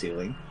floor to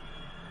ceiling.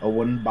 A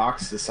wooden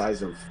box the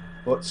size of a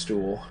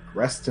footstool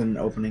rests in an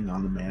opening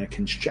on the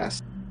mannequin's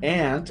chest.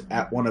 And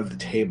at one of the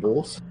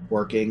tables,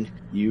 working,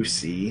 you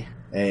see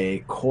a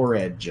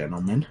Kored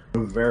gentleman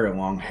with very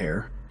long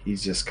hair.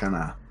 He's just kind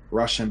of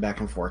rushing back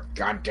and forth.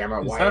 God damn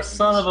it, Is why that isn't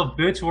son this- of a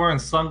bitch wearing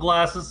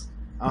sunglasses?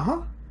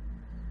 Uh-huh.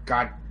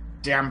 God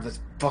damn this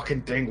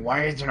fucking thing,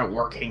 why isn't it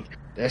working?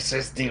 This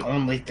is the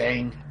only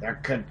thing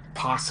that could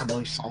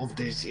possibly solve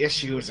these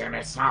issues, and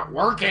it's not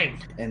working!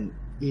 And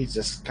He's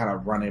just kind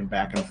of running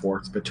back and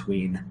forth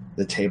between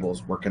the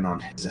tables working on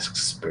his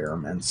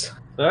experiments.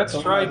 Let's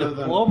try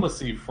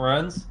diplomacy,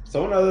 friends.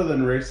 Someone other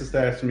than racist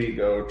ass me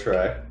go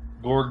try.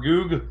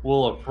 Gorgoog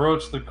will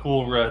approach the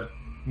Cool Red,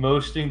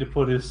 motioning to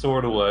put his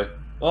sword away.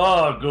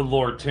 Ah, good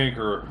Lord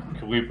Tinkerer,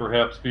 can we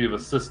perhaps be of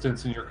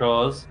assistance in your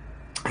cause?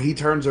 He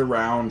turns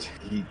around,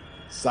 he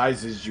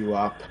sizes you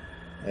up,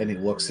 and he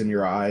looks in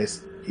your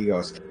eyes. He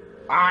goes,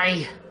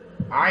 I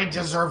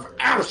deserve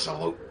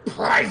absolute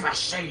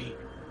privacy.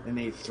 And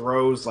he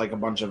throws like a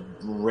bunch of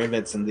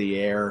rivets in the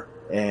air,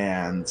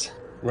 and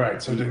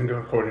Right, so it didn't go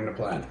according to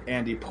plan.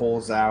 and he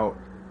pulls out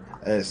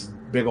this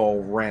big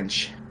old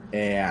wrench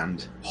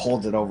and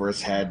holds it over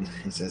his head.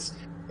 He says,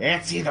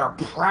 it's either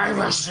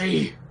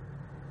privacy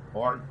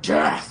or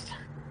death.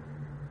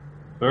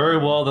 Very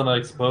well, then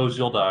I suppose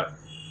you'll die.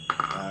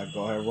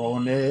 Go ahead, roll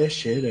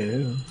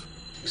initiative.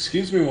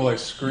 Excuse me while I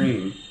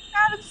scream.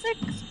 Out of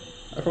 6.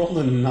 I rolled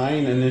a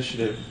 9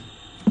 initiative.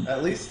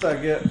 At least I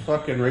get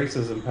fucking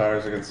racism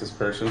powers against this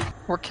person.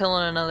 We're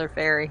killing another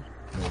fairy.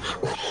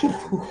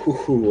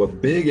 Ooh, a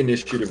big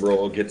initiative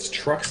roll gets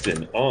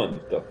Truxton on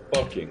the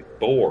fucking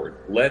board.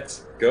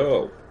 Let's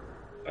go.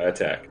 I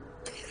attack.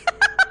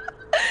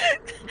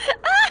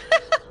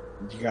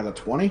 You got a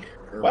 20?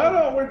 Why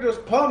don't we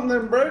just pump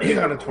them brakes You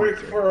got a quick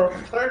 23. for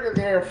taking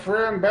their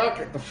friend back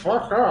it the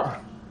fuck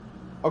up?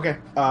 Okay,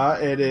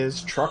 it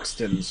is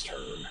Truxton's turn.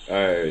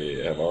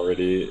 I have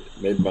already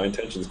made my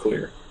intentions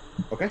clear.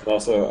 Okay.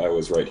 Also, I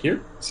was right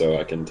here, so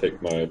I can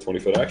take my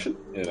 20-foot action,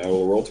 and I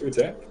will roll to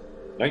attack.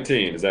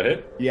 19, is that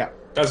hit? Yeah.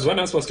 Guys, was I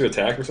not supposed to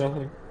attack or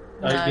something?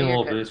 No, I can you're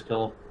little good. base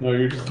kill him. No,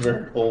 you're just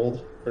very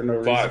bold for no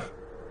reason. 5.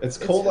 It's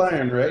cold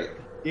iron, right?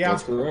 Yeah,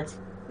 That's correct.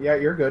 yeah,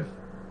 you're good.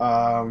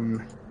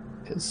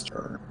 His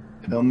turn.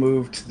 He'll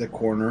move to the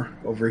corner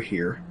over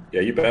here.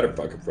 Yeah, you better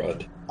fucking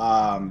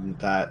run.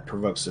 That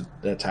provokes an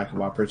attack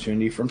of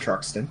opportunity from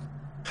Truxton.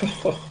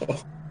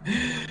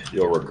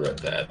 You'll regret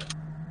that.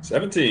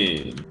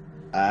 17.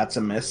 That's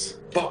a miss.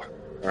 Fuck.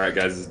 Alright,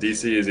 guys, his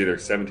DC is either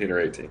 17 or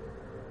 18.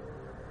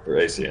 Or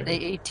AC, I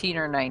mean. 18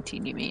 or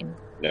 19, you mean?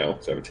 No,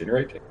 17 or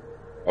 18.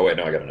 Oh, wait,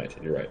 no, I got a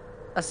 19. You're right.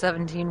 A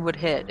 17 would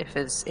hit if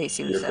his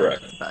AC was You're 17,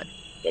 correct. bud.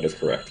 That is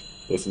correct.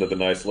 Listen to the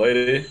nice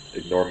lady.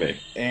 Ignore me.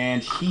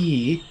 And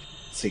he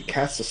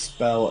casts a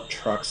spell at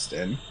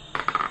Truxton.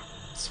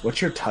 So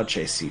what's your touch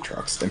AC,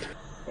 Truxton?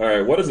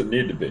 Alright, what does it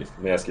need to be?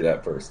 Let me ask you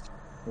that first.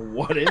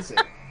 What is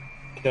it?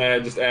 Can I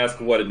just ask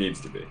what it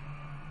needs to be?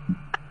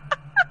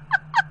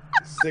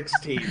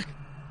 16.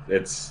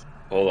 It's...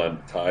 Hold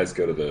on. Ties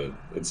go to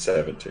it's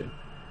 17.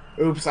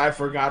 Oops, I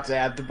forgot to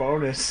add the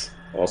bonus.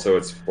 Also,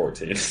 it's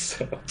 14,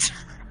 so...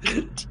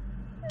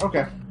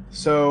 Okay.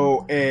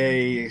 So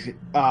a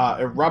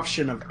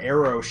eruption of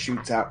arrow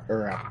shoots out,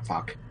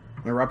 an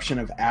eruption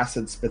of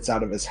acid spits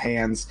out of his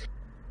hands.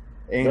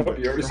 And Nope,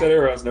 you already said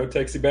arrows. No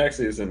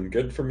takesy-backsies, and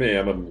good for me.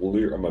 I'm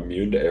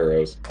immune to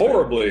arrows.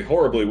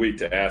 Horribly weak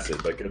to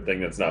acid, but good thing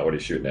that's not what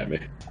he's shooting at me.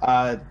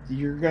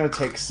 You're gonna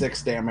take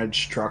 6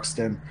 damage,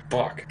 Truxton,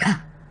 Fuck.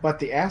 but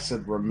the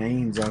acid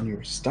remains on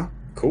your stomach.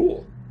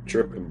 Cool.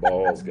 Tripping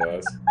balls,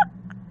 guys.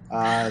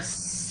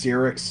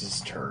 Cyrix's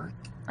turn.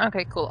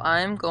 Okay, cool.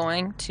 I'm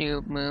going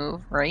to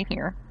move right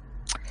here.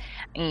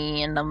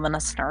 And I'm going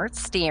to start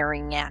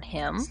staring at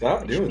him.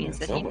 Stop which doing means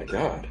this. that Oh he- my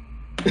god.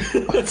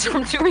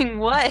 I'm doing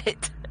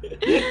what?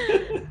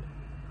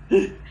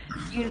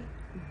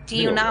 Do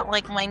you No. not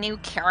like my new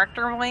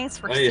character voice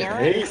for I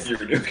staring? hate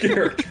your new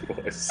character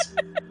voice.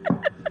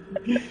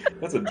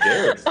 That's a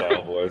Derek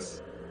style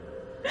voice.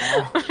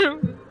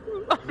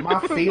 My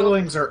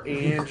feelings are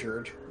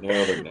injured.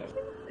 No, they're not.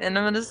 And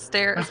I'm gonna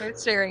start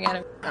staring at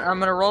him. I'm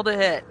gonna roll to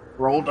hit.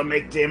 Roll to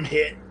make them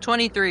hit.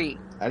 23.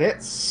 That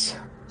hits.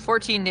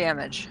 14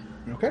 damage.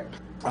 Okay.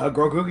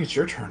 Grogu, it's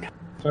your turn. Trying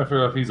to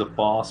figure out if he's a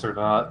boss or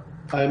not.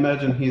 I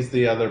imagine he's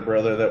the other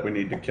brother that we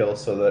need to kill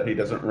so that he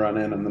doesn't run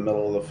in the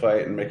middle of the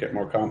fight and make it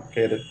more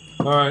complicated.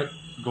 Alright,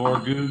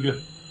 Gorgoog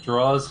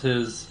draws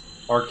his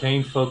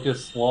arcane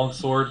focus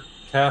longsword,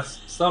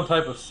 casts some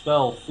type of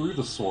spell through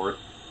the sword.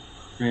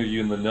 For any of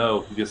you in the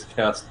know, he just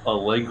cast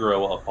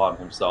Allegro upon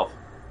himself,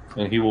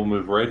 and he will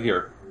move right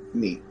here.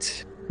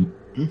 Neat.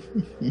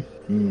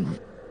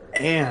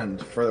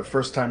 And for the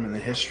first time in the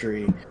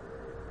history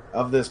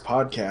of this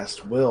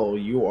podcast, Will,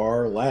 you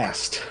are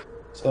last.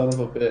 Son of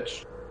a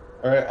bitch.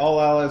 Alright, all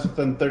allies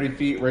within 30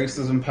 feet,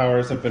 racism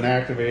powers have been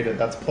activated.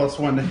 That's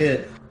 +1 to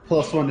hit,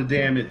 +1 to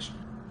damage.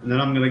 And then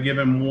I'm going to give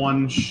him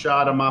one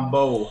shot of my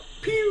bow.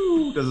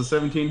 Pew! Does a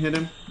 17 hit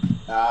him?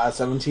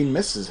 17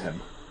 misses him.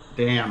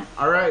 Damn.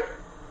 Alright.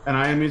 And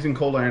I am using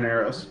cold iron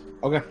arrows.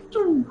 Okay.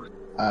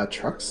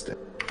 Truxton.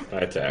 I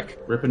attack.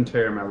 Rip and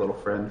tear, my little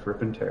friend.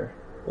 Rip and tear.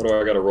 What do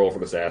I gotta roll for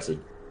this acid?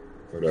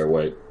 Or do I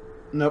wait?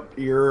 Nope,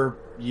 you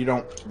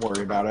don't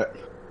worry about it.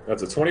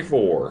 That's a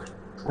 24.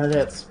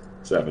 That's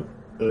 7.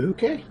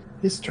 okay.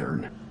 His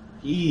turn.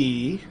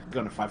 He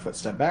gonna 5-foot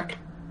step back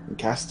and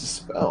cast a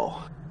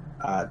spell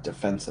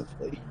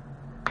defensively.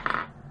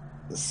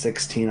 The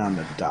 16 on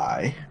the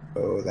die.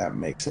 Oh, that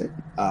makes it.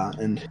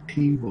 And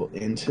he will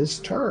end his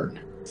turn.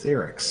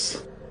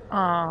 Cyrix.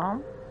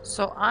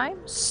 So I'm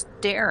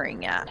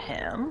staring at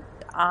him.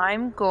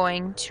 I'm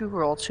going to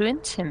roll to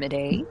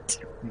intimidate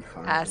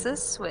as a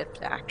swift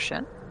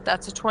action.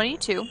 That's a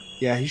 22.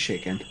 Yeah, he's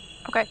shaking.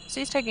 Okay,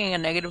 so he's taking a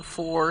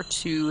 -4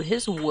 to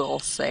his will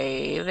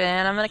save,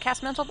 and I'm going to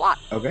cast Mental Block.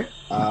 Okay.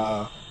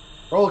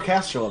 Roll a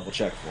caster level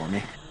check for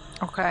me.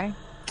 Okay.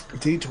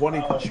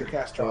 D20 plus your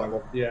caster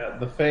level. Yeah,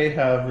 the Fae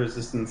have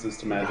resistances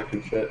to magic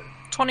and shit.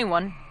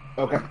 21.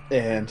 Okay.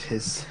 And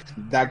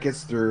that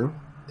gets through.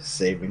 His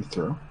saving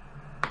throw.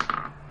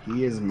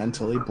 He is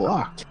mentally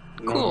blocked.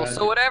 Cool,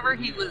 so whatever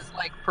he was,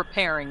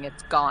 preparing,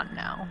 it's gone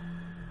now.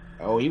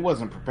 Oh, he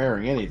wasn't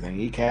preparing anything.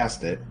 He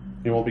cast it.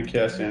 He won't be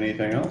casting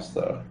anything else,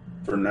 though,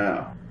 for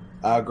now.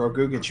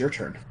 Grogu, it's your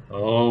turn.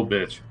 Oh,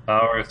 bitch.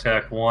 Power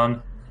attack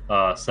 1,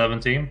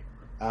 17.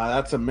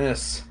 That's a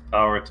miss.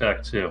 Power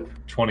attack 2,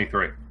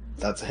 23.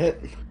 That's a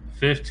hit.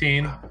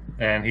 15,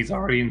 and he's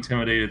already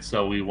intimidated,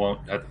 so we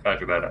won't have to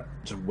factor that in.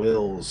 It's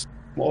Will's.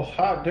 Well,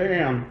 hot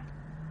damn.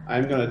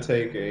 I'm going to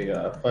take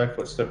a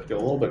 5-foot step to get a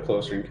little bit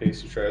closer in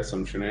case he tries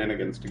some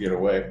shenanigans to get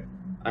away.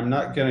 I'm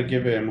not going to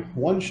give him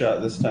 1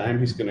 shot this time.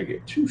 He's going to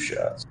get 2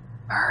 shots.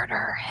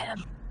 Murder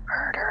him.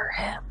 Murder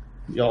him.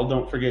 Y'all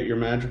don't forget your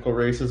magical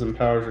races and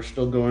powers are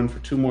still going for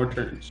 2 more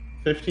turns.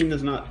 15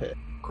 does not hit.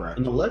 Correct.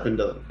 And 11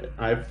 doesn't hit.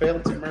 I've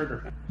failed to murder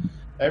him.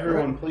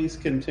 Everyone, please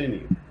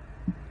continue.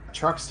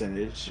 Truxton,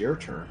 it's your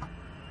turn.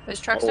 Is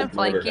Truxton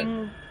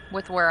flanking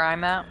with where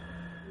I'm at?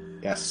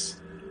 Yes.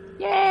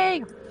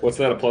 Yay! What's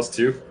that, a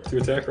 +2 to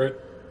attack, right?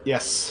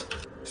 Yes.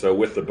 So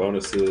with the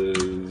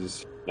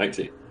bonuses,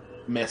 19.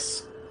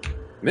 Miss.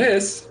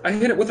 Miss? I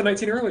hit it with a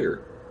 19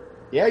 earlier.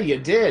 Yeah, you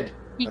did.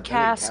 He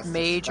cast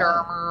mage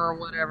armor or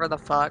whatever the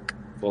fuck.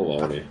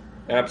 Baloney.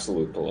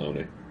 Absolute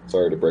baloney.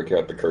 Sorry to break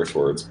out the curse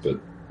words, but...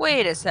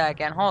 Wait a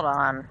second, hold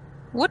on.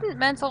 Wouldn't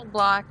Mental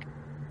Block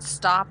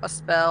stop a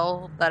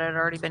spell that had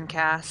already been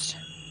cast?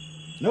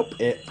 Nope,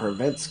 it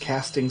prevents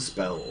casting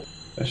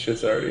spells. That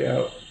shit's already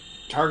out.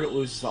 Target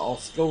loses all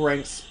skill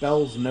ranks,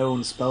 spells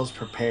known, spells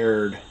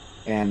prepared,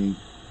 and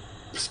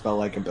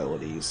spell-like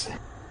abilities.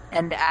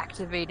 And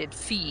activated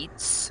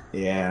feats.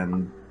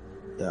 And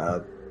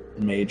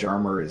mage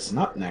armor is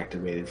not an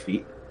activated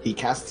feat. He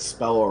cast the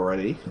spell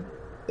already.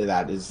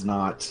 That is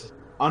not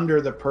under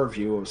the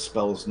purview of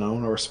spells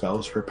known or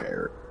spells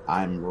prepared.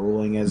 I'm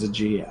ruling as a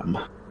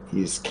GM.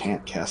 He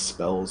can't cast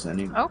spells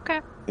anymore.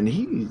 Okay. And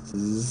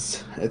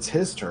it's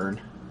his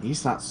turn.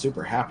 He's not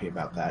super happy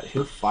about that.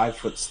 He'll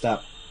 5-foot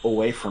step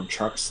away from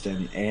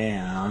Truxton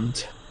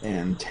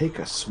and take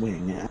a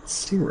swing at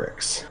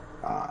Cyrix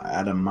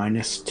at a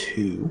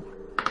 -2.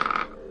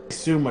 I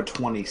assume a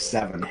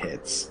 27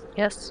 hits.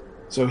 Yes.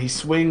 So he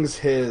swings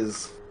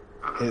his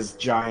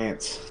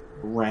giant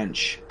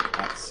wrench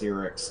at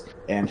Cyrix,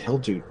 and he'll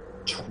do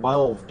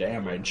 12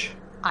 damage.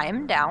 I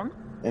am down.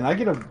 And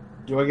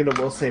do I get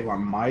a will save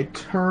on my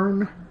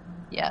turn?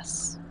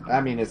 Yes. I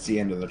mean, it's the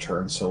end of the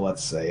turn, so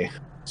let's say.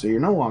 So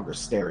you're no longer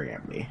staring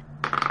at me.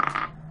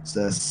 It's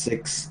a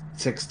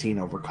 16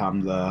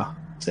 overcome the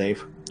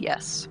save.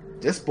 Yes.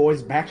 This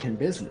boy's back in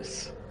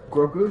business.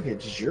 Grogu,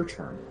 it's your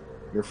turn.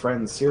 Your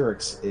friend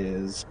Cyrix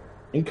is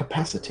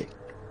incapacitated.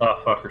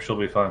 Oh, fuck her, she'll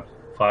be fine.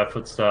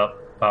 5-foot step,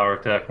 power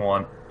attack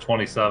 1,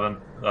 27,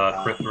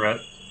 crit threat.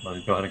 Let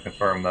me go ahead and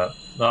confirm that.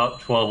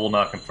 12 will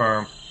not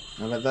confirm.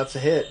 No, that's a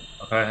hit.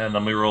 Okay, and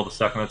let me roll the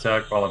second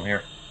attack while I'm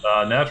here.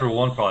 Natural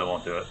 1 probably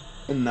won't do it.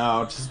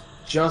 No,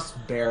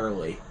 just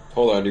barely.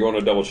 Hold on, do you want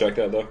to double check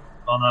that, though?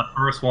 On that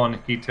first one,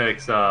 he's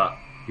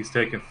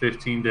taking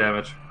 15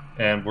 damage,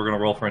 and we're going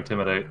to roll for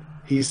Intimidate.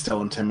 He's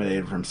still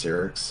intimidated from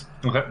Cyrix.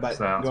 Okay, But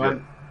sounds go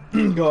good.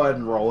 ahead, go ahead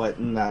and roll it,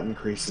 and that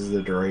increases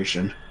the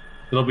duration.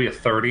 It'll be a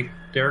 30,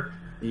 Derek.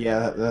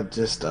 Yeah, that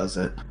just does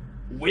it.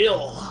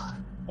 Will!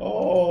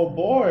 Oh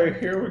boy,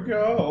 here we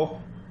go.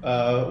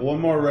 1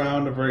 more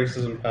round of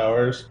races and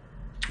powers.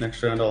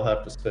 Next round I'll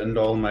have to spend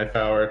all my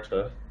power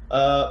to...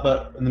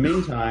 but in the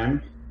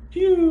meantime...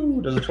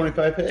 Pew! Does a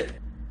 25 hit?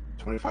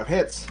 25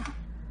 hits.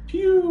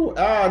 Pew!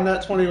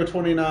 Not 20 or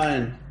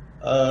 29.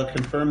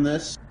 Confirm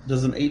this.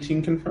 Does an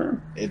 18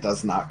 confirm? It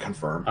does not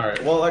confirm.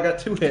 Alright, well, I got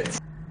 2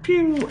 hits.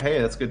 Pew! Hey,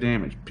 that's good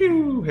damage.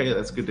 Pew! Hey,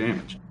 that's good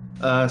damage.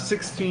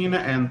 16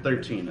 and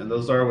 13, and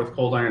those are with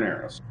cold iron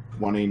arrows.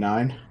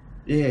 29.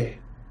 Yeah.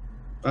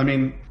 I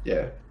mean,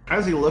 yeah.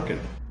 How's he looking?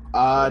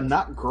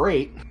 Not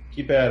great.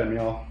 Keep at him,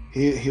 y'all.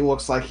 He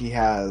looks like he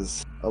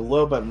has a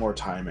little bit more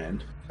time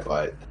in,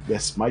 but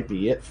this might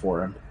be it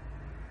for him.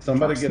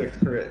 Somebody get a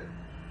crit.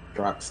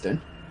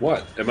 Truxton.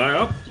 What? Am I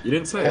up? You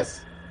didn't say Yes.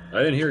 it. I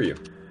didn't hear you.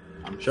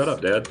 Shut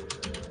up, Dad.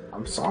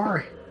 I'm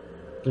sorry.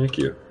 Thank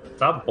you.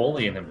 Stop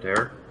bullying him,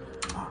 Derek.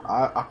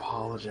 I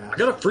apologize. I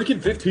got a freaking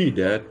 15,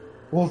 Dad.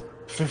 Well,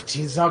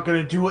 15's not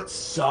gonna do it,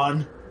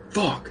 son.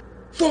 Fuck.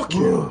 Fuck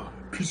you.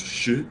 Piece of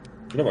shit.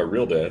 You know my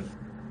real dad.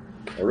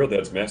 My real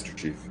dad's Master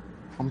Chief.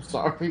 I'm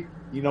sorry.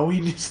 You know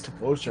he needs to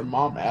post your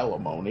mom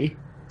alimony.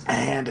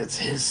 And it's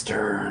his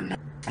turn.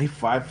 He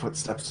 5-foot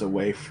steps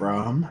away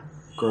from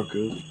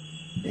Grogu.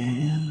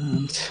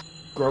 And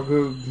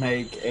Grogu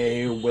make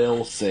a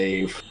will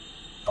save.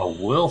 A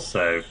will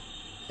save.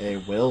 A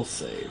will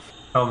save.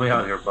 Help me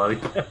out here, buddy.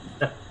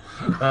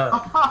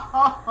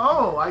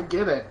 Oh, I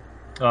get it.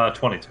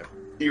 22.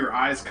 Your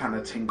eyes kind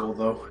of tingle,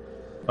 though.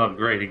 Oh,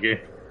 great. He gave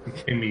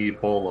me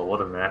Ebola.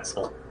 What an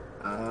asshole.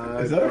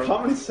 Is that a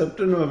common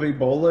symptom of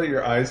Ebola?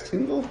 Your eyes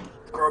tingle?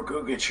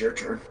 Grogu, it's your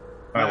turn.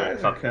 All My right,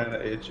 eyes are kind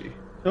of itchy.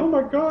 Oh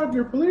my god,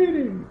 you're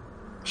bleeding.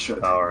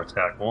 Should. Power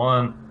attack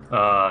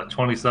 1.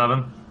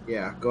 27.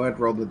 Yeah, go ahead,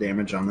 roll the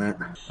damage on that.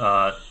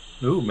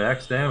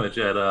 Max damage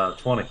at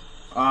 20.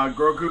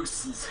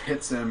 Grogu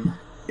hits him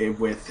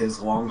with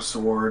his long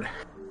sword,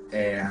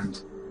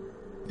 and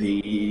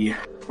the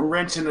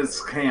wrench in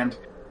his hand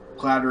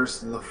clatters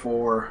to the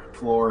floor,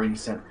 and he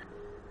said,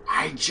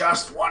 "I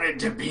just wanted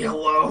to be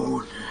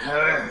alone."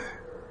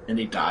 And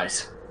he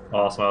dies.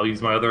 Awesome. I'll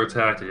use my other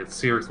attack to hit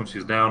Cyrix when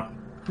she's down.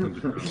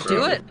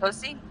 Do it,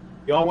 pussy.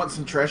 Y'all want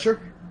some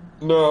treasure?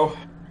 No.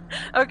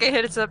 Okay,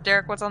 hit us up,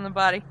 Derek. What's on the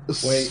body?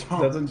 Wait,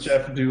 doesn't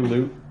Jeff do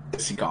loot?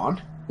 Is he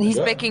gone? He's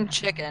Yeah. baking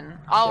chicken.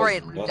 I'll That's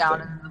write loot down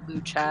nothing. in the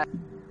loot chat.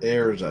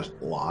 There's a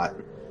lot.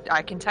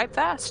 I can type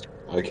fast.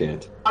 I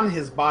can't. On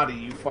his body,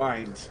 you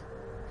find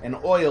an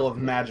oil of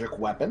magic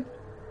weapon,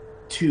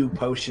 2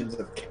 potions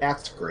of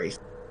cat's grace,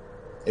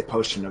 a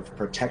potion of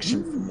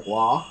protection from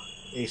law,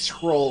 a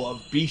scroll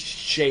of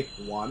beast-shaped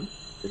one.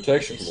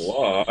 Protection from the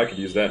law. I could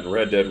use that in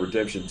Red Dead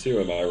Redemption 2.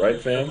 Am I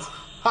right, fans?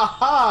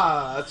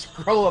 Ha! A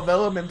scroll of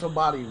elemental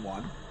body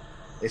 1,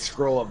 a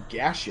scroll of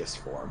gaseous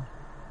form,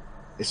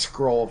 a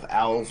scroll of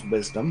owl's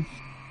wisdom,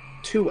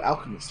 2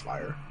 alchemist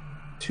fire,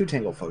 2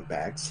 tanglefoot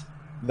bags,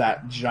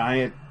 that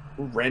giant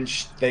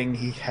wrench thing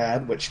he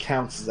had, which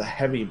counts as a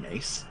heavy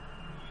mace,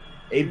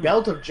 a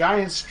belt of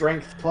giant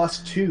strength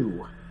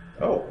 +2,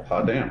 Oh,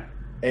 hot damn.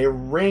 a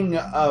ring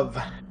of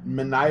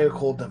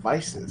maniacal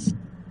devices,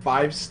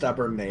 5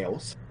 stubborn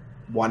nails,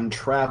 1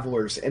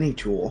 traveler's any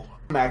tool,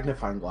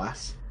 magnifying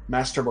glass,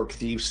 masterwork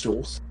thieves'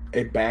 tools,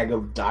 a bag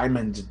of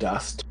diamond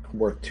dust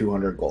worth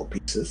 200 gold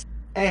pieces,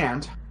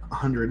 and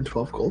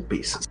 112 gold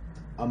pieces.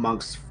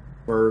 Amongst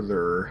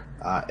further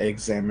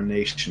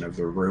examination of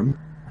the room,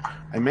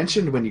 I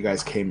mentioned when you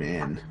guys came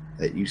in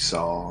that you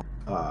saw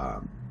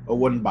a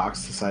wooden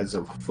box the size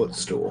of a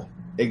footstool.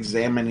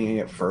 Examining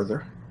it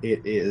further,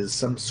 it is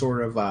some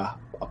sort of a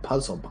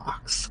puzzle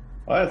box.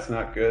 Well, that's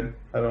not good.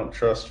 I don't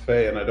trust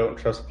Faye, and I don't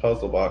trust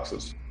puzzle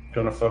boxes.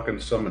 Gonna fucking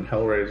summon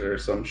Hellraiser or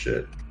some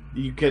shit.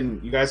 You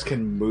guys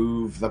can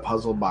move the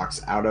puzzle box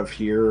out of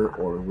here,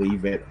 or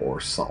leave it, or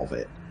solve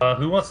it.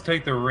 Who wants to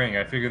take the ring?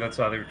 I figure that's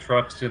either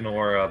Truxton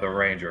or the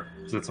Ranger.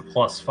 So it's a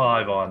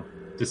 +5 on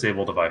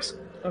disable device.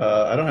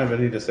 I don't have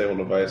any disabled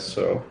device,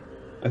 so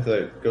I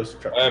think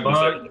Ghost of I have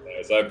Truck.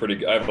 disabled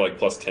device. I have like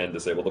 +10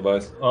 disabled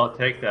device. I'll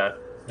take that.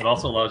 It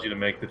also allows you to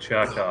make the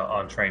check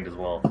on trained as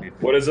well.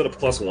 What is it? A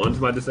 +1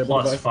 to my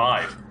disabled device?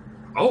 +5.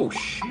 Oh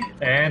shit.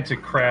 And to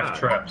craft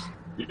traps.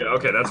 Yeah.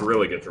 Okay, that's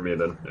really good for me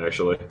then.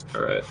 Actually.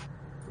 All right.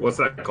 What's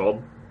that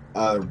called?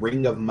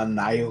 Ring of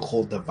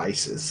maniacal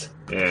devices.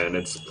 And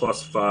it's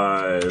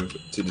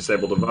 +5 to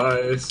disable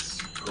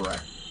device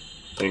Correct.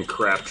 and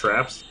craft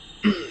traps.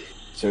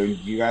 So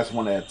you guys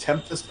want to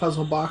attempt this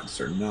puzzle box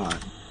or not?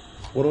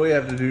 What do we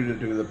have to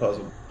do the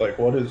puzzle? Like,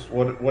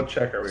 what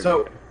check are we So,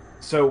 making?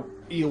 so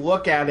you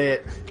look at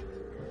it,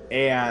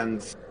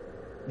 and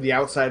the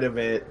outside of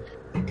it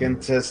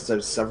consists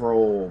of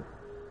several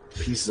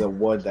pieces of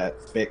wood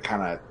that fit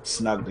kind of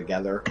snug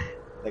together,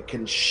 that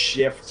can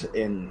shift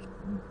in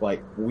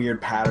like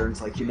weird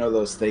patterns, like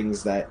those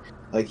things that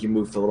like you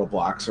move the little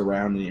blocks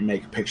around and you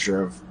make a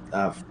picture of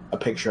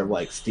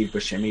like Steve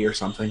Buscemi or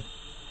something.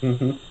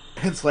 Mm-hmm.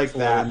 It's like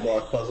that.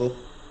 Block puzzle.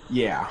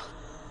 Yeah,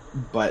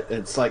 but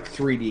it's like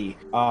 3D.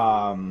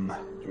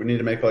 Do we need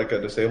to make like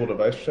a disabled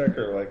device check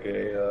or like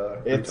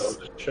a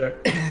intelligence check?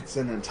 It's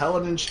an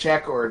intelligence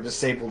check or a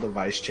disabled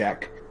device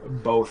check.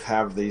 Both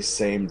have the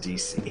same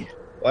DC.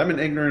 Well, I'm an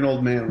ignorant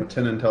old man with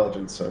 10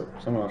 intelligence, so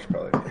someone else should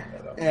probably pick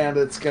that up. And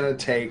it's gonna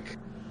take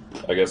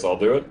I guess I'll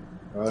do it.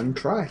 and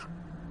try.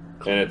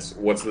 And it's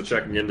what's the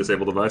check again?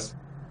 Disabled device.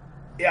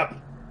 Yep.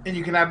 And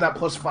you can add that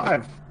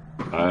 +5.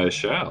 I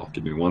shall.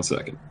 Give me 1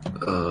 second.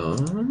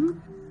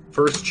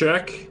 First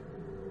check.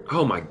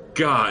 Oh my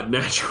god,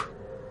 natural.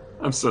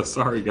 I'm so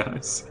sorry,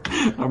 guys.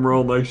 I'm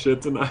rolling like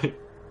shit tonight.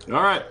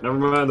 All right, never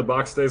mind. The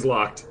box stays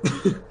locked.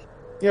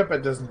 Yep,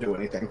 it doesn't do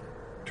anything.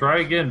 Try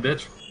again,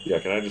 bitch. Yeah,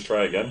 can I just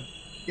try again?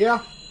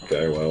 Yeah.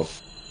 Okay, well,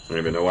 I don't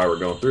even know why we're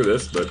going through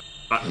this, but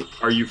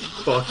are you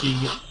fucking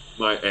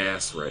my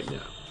ass right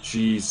now?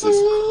 Jesus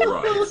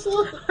Christ.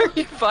 Are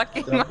you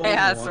fucking my Double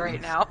ass ones.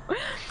 right now?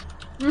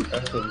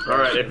 That's what All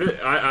right,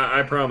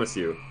 I promise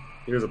you.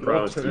 Here's a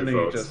promise to you Trinity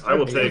folks. just I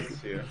will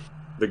against take you.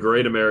 the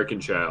Great American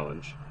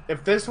Challenge.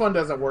 If this one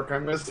doesn't work,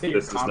 I'm gonna say your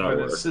This does not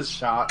confidence is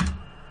shot.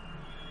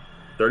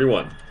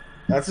 31.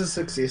 That's a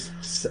success.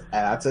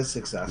 That's a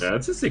success.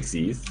 That's a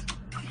 6's.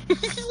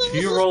 If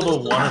you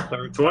roll a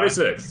 1/3,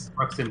 26.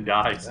 Truxton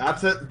dies.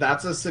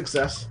 That's a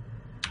success.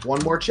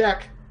 One more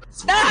check.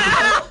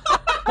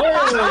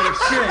 Holy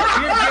shit!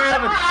 You're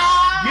grabbing.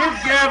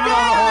 Get Gavin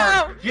on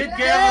the horn! Get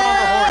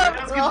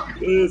Gavin on the horn!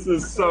 This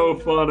is so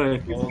funny.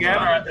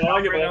 Gavin,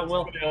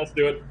 Somebody else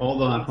do it.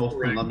 Hold on.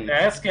 Let me.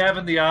 ask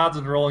Gavin the odds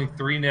of rolling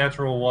 3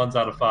 natural ones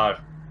out of 5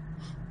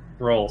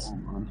 rolls. Hold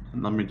on.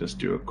 Let me just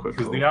do a quick.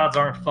 Because the odds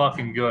aren't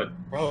fucking good.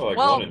 Probably like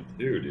Well- 1 and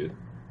 2, dude.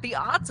 The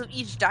odds of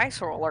each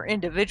dice roll are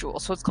individual,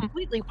 so it's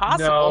completely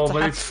possible No, to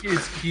but have...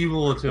 it's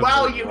cumulative.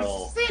 Well, you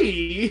roll.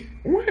 see,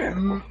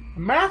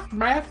 math.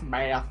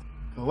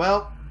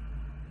 Well,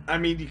 I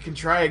mean, you can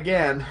try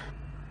again.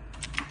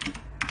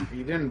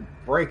 You didn't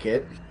break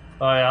it.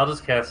 Oh yeah, I'll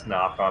just cast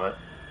knock on it.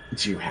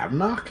 Do you have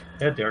knock?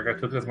 Yeah, Derek, I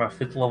took it as my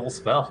 5th level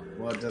spell.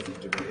 Well, it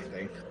doesn't do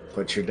anything.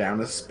 Put you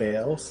down as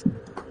spells.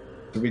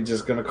 Are we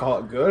just gonna call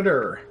it good,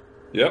 or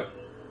Yep.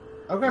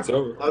 okay? It's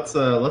over.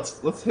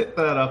 Let's hit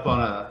that up on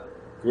a.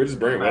 Can we just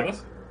bring it with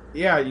us?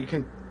 Yeah, you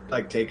can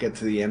like take it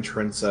to the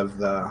entrance of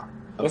the.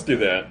 Let's do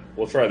that.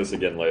 We'll try this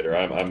again later.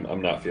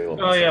 I'm not feeling.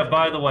 Oh yeah,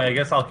 by the way, I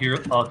guess I'll heal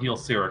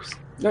Cyrix.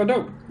 No,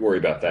 don't worry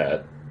about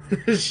that.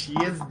 She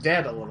is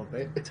dead a little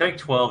bit. Take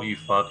 12, you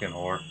fucking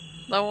whore.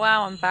 Oh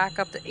wow, I'm back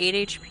up to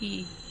 8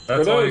 HP.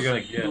 That's For all those you're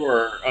gonna get. who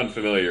are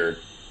unfamiliar,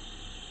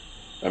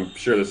 I'm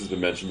sure this has been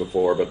mentioned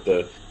before, but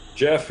the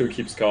Jeff who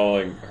keeps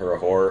calling her a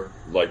whore,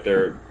 like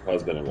they're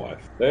husband and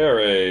wife. They are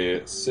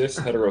a cis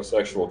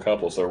heterosexual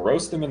couple, so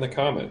roast them in the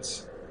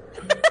comments.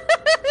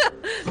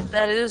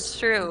 That is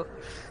true.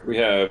 We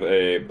have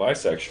a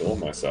bisexual,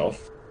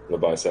 myself, the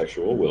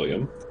bisexual,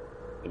 William,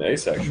 an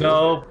asexual.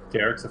 No,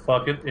 Derek's a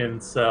fucking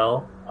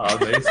incel.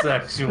 I'm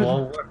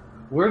asexual.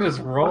 We're just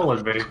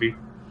rolling, baby.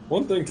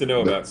 One thing to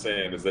know about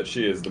Sam is that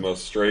she is the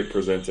most straight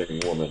presenting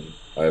woman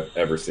I've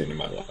ever seen in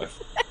my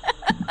life.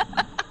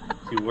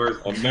 She wears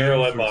A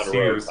Marilyn jeans from Monroe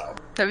Sears.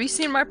 type. Have you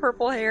seen my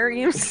purple hair,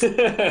 Eames?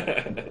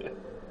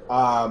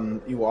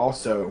 You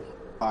also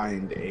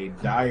find a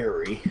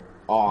diary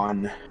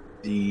on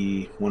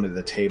one of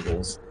the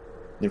tables.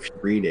 If you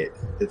read it,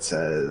 it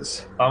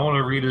says, I want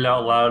to read it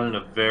out loud in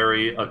a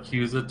very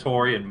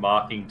accusatory and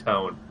mocking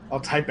tone. I'll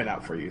type it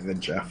out for you then,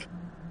 Jeff.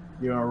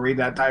 You want to read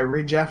that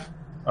diary, Jeff?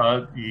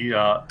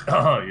 Yeah.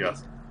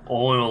 Yes.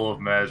 Oil of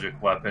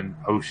magic weapon,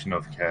 potion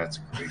of cat's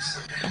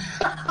grease.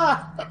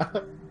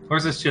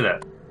 Where's this shit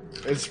at?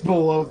 It's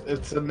below.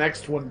 It's the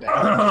next one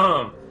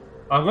down.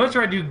 I'm gonna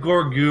try to do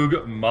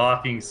Gorgoog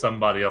mocking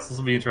somebody else. This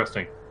will be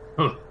interesting.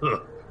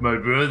 My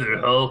brother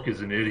Hulk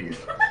is an idiot,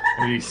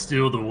 and he's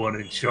still the one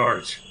in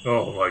charge.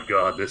 Oh my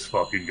god, this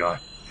fucking guy.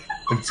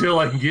 Until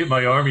I can get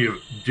my army of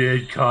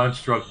dead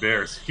construct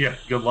bears. Yeah,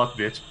 good luck,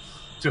 bitch.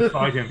 To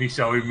fight him, he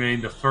shall remain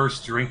the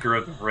first drinker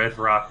of the Red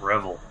Rock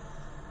Revel.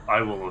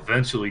 I will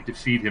eventually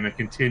defeat him and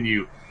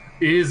continue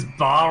Is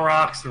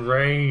Balrog's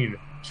reign.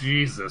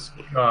 Jesus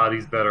God,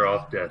 he's better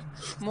off dead.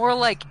 More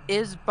like,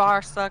 is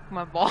Bar suck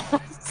my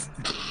balls?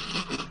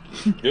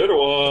 Good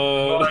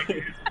one. Like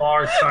his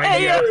bar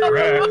tiny ass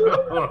rat.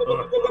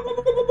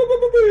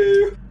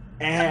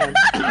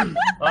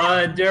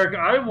 And Derek,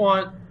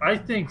 I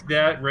think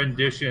that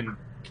rendition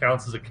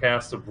counts as a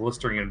cast of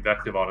blistering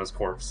invective on his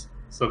corpse.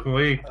 So can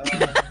we?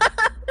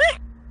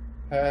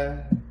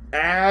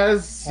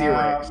 as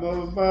Cyrix, Time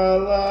of my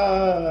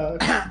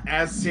life.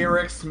 as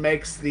Cyrix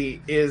makes the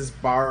 "Is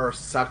Bar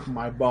suck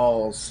my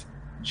balls"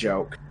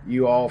 joke,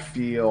 you all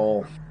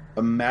feel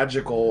a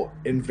magical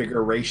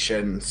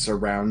invigoration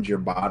surround your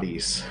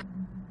bodies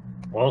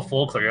Well,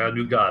 folks, I got a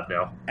new god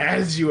now.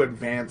 as you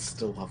advance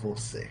to level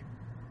 6.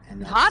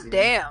 And that's Hot the-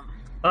 damn.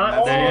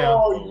 Hot damn.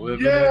 Oh Living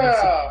in the-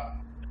 yeah.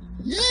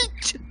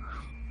 Yeet!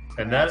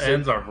 And that That's it.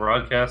 ends our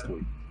broadcast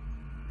week.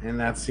 And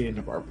that's the end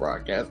of our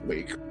broadcast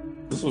week.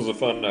 This was a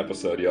fun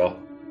episode, y'all.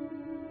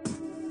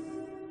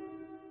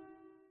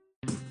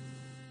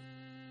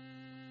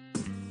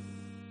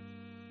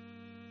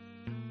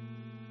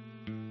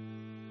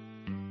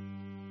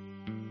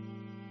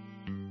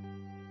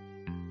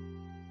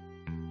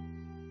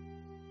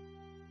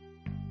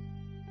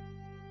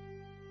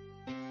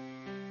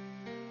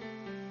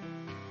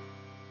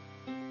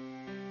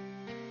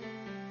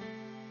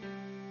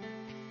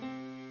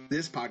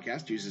 This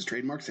podcast uses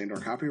trademarks and/or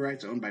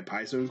copyrights owned by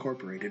Paizo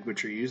Incorporated,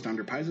 which are used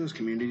under Paizo's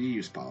community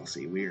use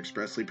policy. We are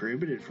expressly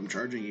prohibited from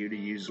charging you to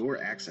use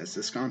or access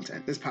this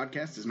content. This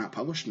podcast is not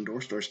published,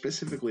 endorsed, or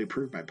specifically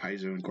approved by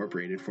Paizo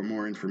Incorporated. For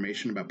more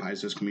information about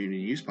Paizo's community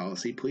use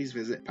policy, please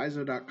visit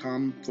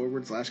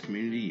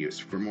paizo.com/community use.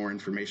 For more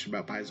information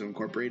about Paizo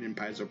Incorporated and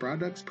Paizo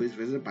products, please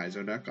visit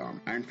paizo.com.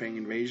 Iron Fang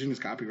Invasion is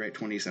copyright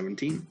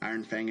 2017.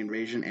 Iron Fang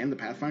Invasion and the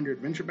Pathfinder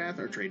Adventure Path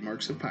are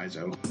trademarks of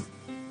Paizo.